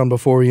to touch on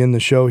before we end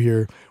the show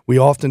here, we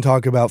often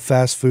talk about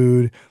fast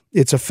food,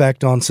 its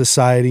effect on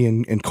society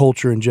and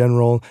culture in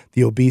general,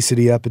 the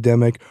obesity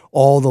epidemic,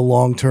 all the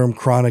long-term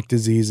chronic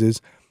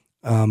diseases.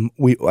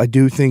 I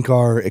do think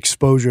our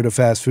exposure to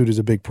fast food is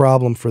a big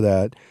problem for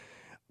that.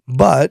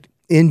 But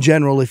in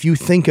general, if you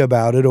think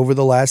about it, over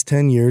the last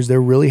 10 years,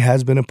 there really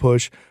has been a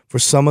push for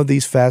some of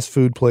these fast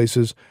food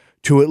places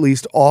to at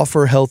least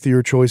offer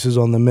healthier choices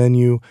on the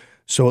menu.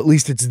 So at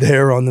least it's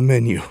there on the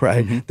menu,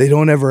 right? Mm-hmm. They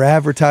don't ever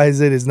advertise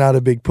it. It's not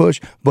a big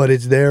push, but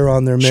it's there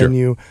on their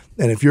menu.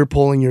 And if you're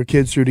pulling your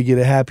kids through to get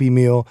a Happy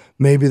Meal,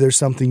 maybe there's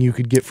something you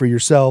could get for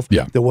yourself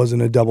that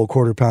wasn't a double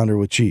quarter pounder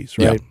with cheese,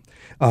 right? Yeah.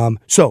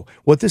 So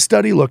what this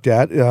study looked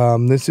at,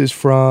 this is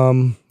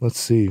from, let's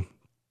see,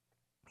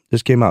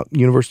 this came out,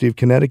 University of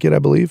Connecticut, I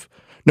believe.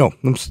 No,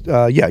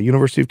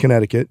 University of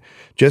Connecticut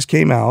just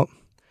came out,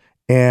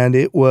 and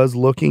it was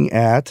looking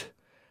at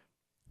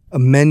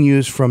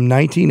menus from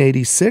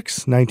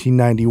 1986,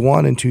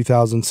 1991, and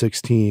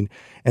 2016,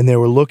 and they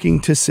were looking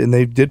to see, and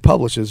they did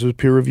publish this. It was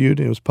peer-reviewed,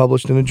 and it was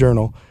published in a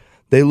journal.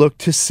 They looked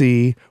to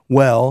see,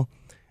 well,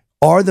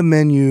 are the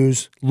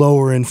menus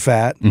lower in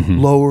fat,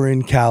 lower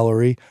in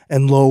calorie,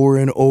 and lower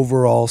in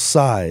overall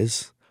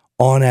size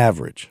on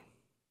average?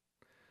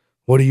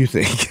 What do you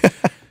think?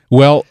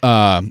 Well,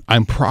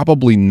 I'm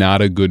probably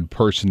not a good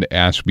person to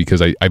ask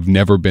because I've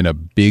never been a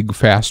big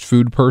fast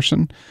food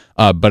person.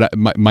 But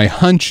my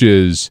hunch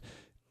is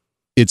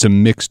it's a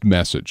mixed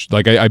message.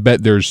 Like I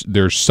bet there's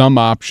some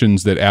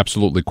options that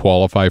absolutely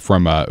qualify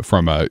from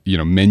a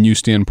menu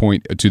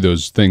standpoint to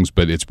those things,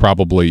 but it's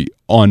probably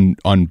on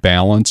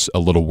balance a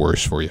little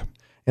worse for you.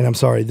 And I'm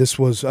sorry, this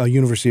was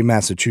University of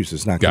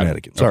Massachusetts, not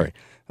Connecticut. Sorry.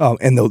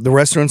 And the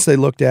restaurants they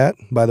looked at,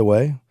 by the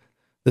way,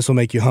 this will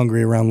make you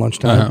hungry around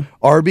lunchtime.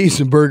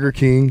 Arby's and Burger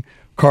King,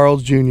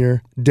 Carl's Jr.,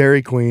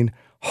 Dairy Queen,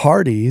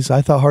 Hardee's.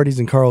 I thought Hardee's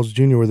and Carl's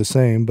Jr. were the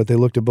same, but they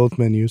looked at both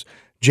menus.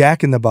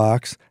 Jack in the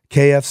Box,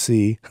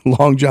 KFC,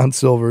 Long John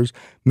Silver's,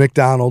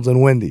 McDonald's,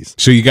 and Wendy's.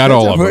 So you got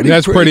all of them.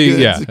 That's pretty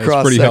that's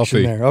pretty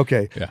healthy. There.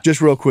 Okay, just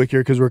real quick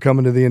here because we're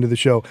coming to the end of the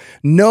show.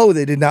 No,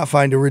 they did not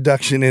find a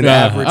reduction in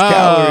average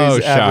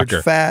calories,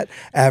 average fat,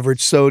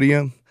 average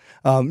sodium.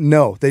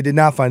 No, they did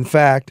not find. In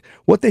fact,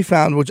 what they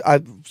found, which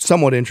I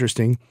somewhat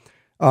interesting,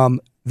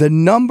 the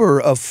number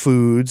of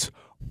foods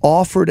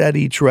offered at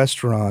each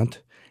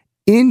restaurant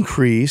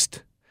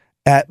increased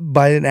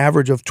by an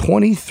average of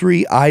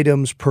 23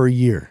 items per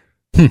year.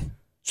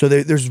 So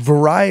there's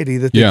variety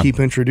that they keep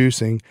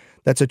introducing.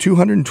 That's a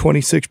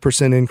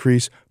 226%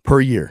 increase per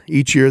year.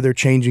 Each year they're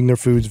changing their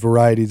foods,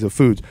 varieties of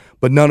foods,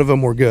 but none of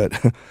them were good.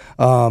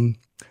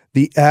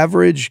 The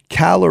average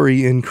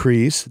calorie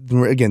increase,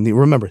 again,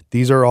 remember,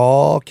 these are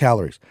all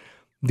calories.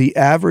 The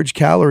average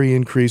calorie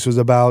increase was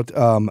about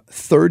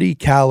 30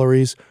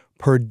 calories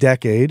per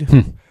decade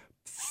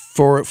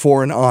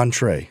for an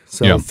entree.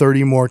 So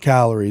 30 more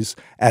calories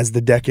as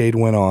the decade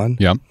went on.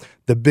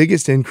 The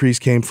biggest increase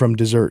came from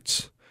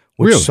desserts,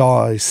 which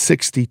saw a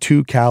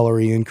 62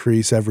 calorie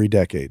increase every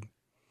decade.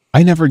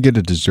 I never get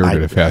a dessert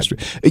at a fast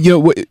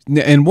food.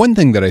 And one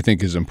thing that I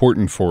think is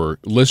important for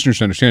listeners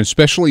to understand,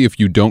 especially if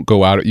you don't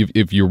go out,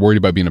 if you're worried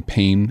about being a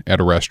pain at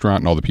a restaurant,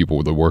 and all the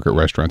people that work at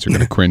restaurants are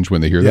going to cringe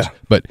when they hear this,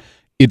 but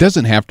it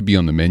doesn't have to be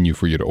on the menu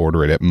for you to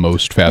order it at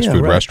most fast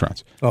food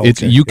restaurants.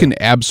 You can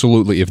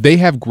absolutely, if they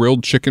have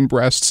grilled chicken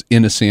breasts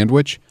in a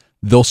sandwich,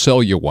 they'll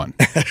sell you one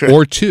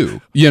or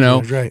two,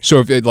 So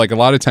if like a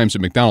lot of times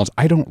at McDonald's,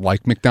 I don't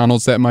like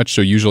McDonald's that much,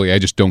 so usually I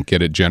just don't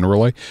get it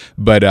generally.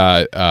 But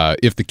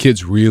if the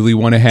kids really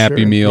want a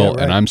Happy Meal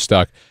and I'm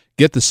stuck,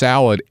 get the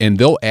salad and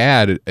they'll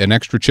add an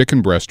extra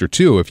chicken breast or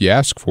two if you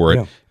ask for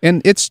it.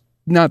 And it's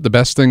not the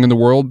best thing in the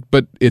world,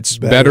 but it's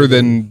better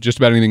than just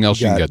about anything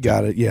else you can get.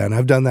 Got it. Yeah, and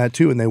I've done that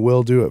too, and they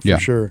will do it for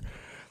sure.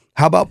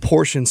 How about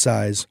portion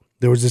size?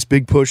 There was this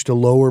big push to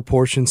lower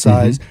portion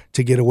size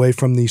to get away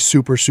from these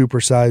super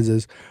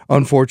sizes.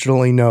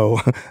 Unfortunately,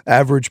 no.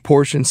 Average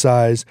portion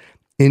size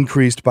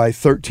increased by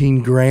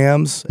 13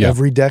 grams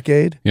every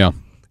decade.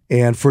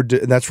 And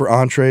that's for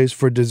entrees.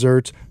 For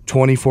desserts,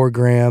 24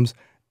 grams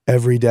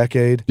every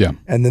decade.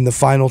 And then the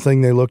final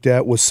thing they looked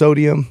at was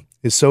sodium.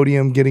 Is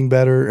sodium getting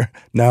better?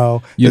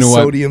 No.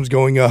 Sodium's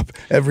going up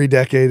every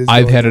decade.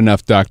 I've had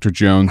enough, Dr.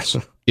 Jones.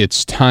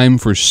 It's time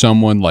for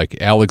someone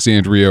like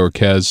Alexandria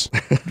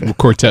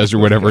Cortez or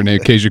whatever her name,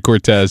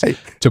 Ocasio-Cortez,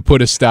 to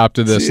put a stop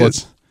to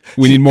this.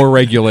 We need more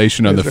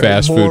regulation on the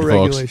fast more food,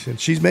 regulation.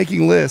 folks. She's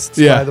making lists,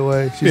 Yeah. by the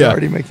way. She's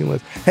already making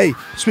lists. Hey,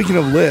 speaking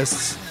of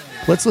lists,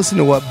 let's listen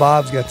to what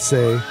Bob's got to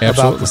say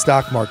about the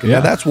stock market. Yeah.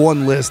 Now, that's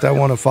one list I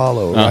want to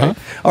follow, right?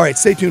 All right,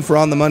 stay tuned for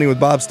On the Money with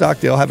Bob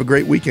Stockdale. Have a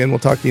great weekend. We'll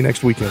talk to you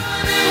next weekend.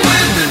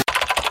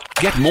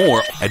 Get more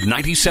at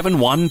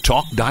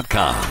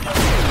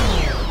 971talk.com.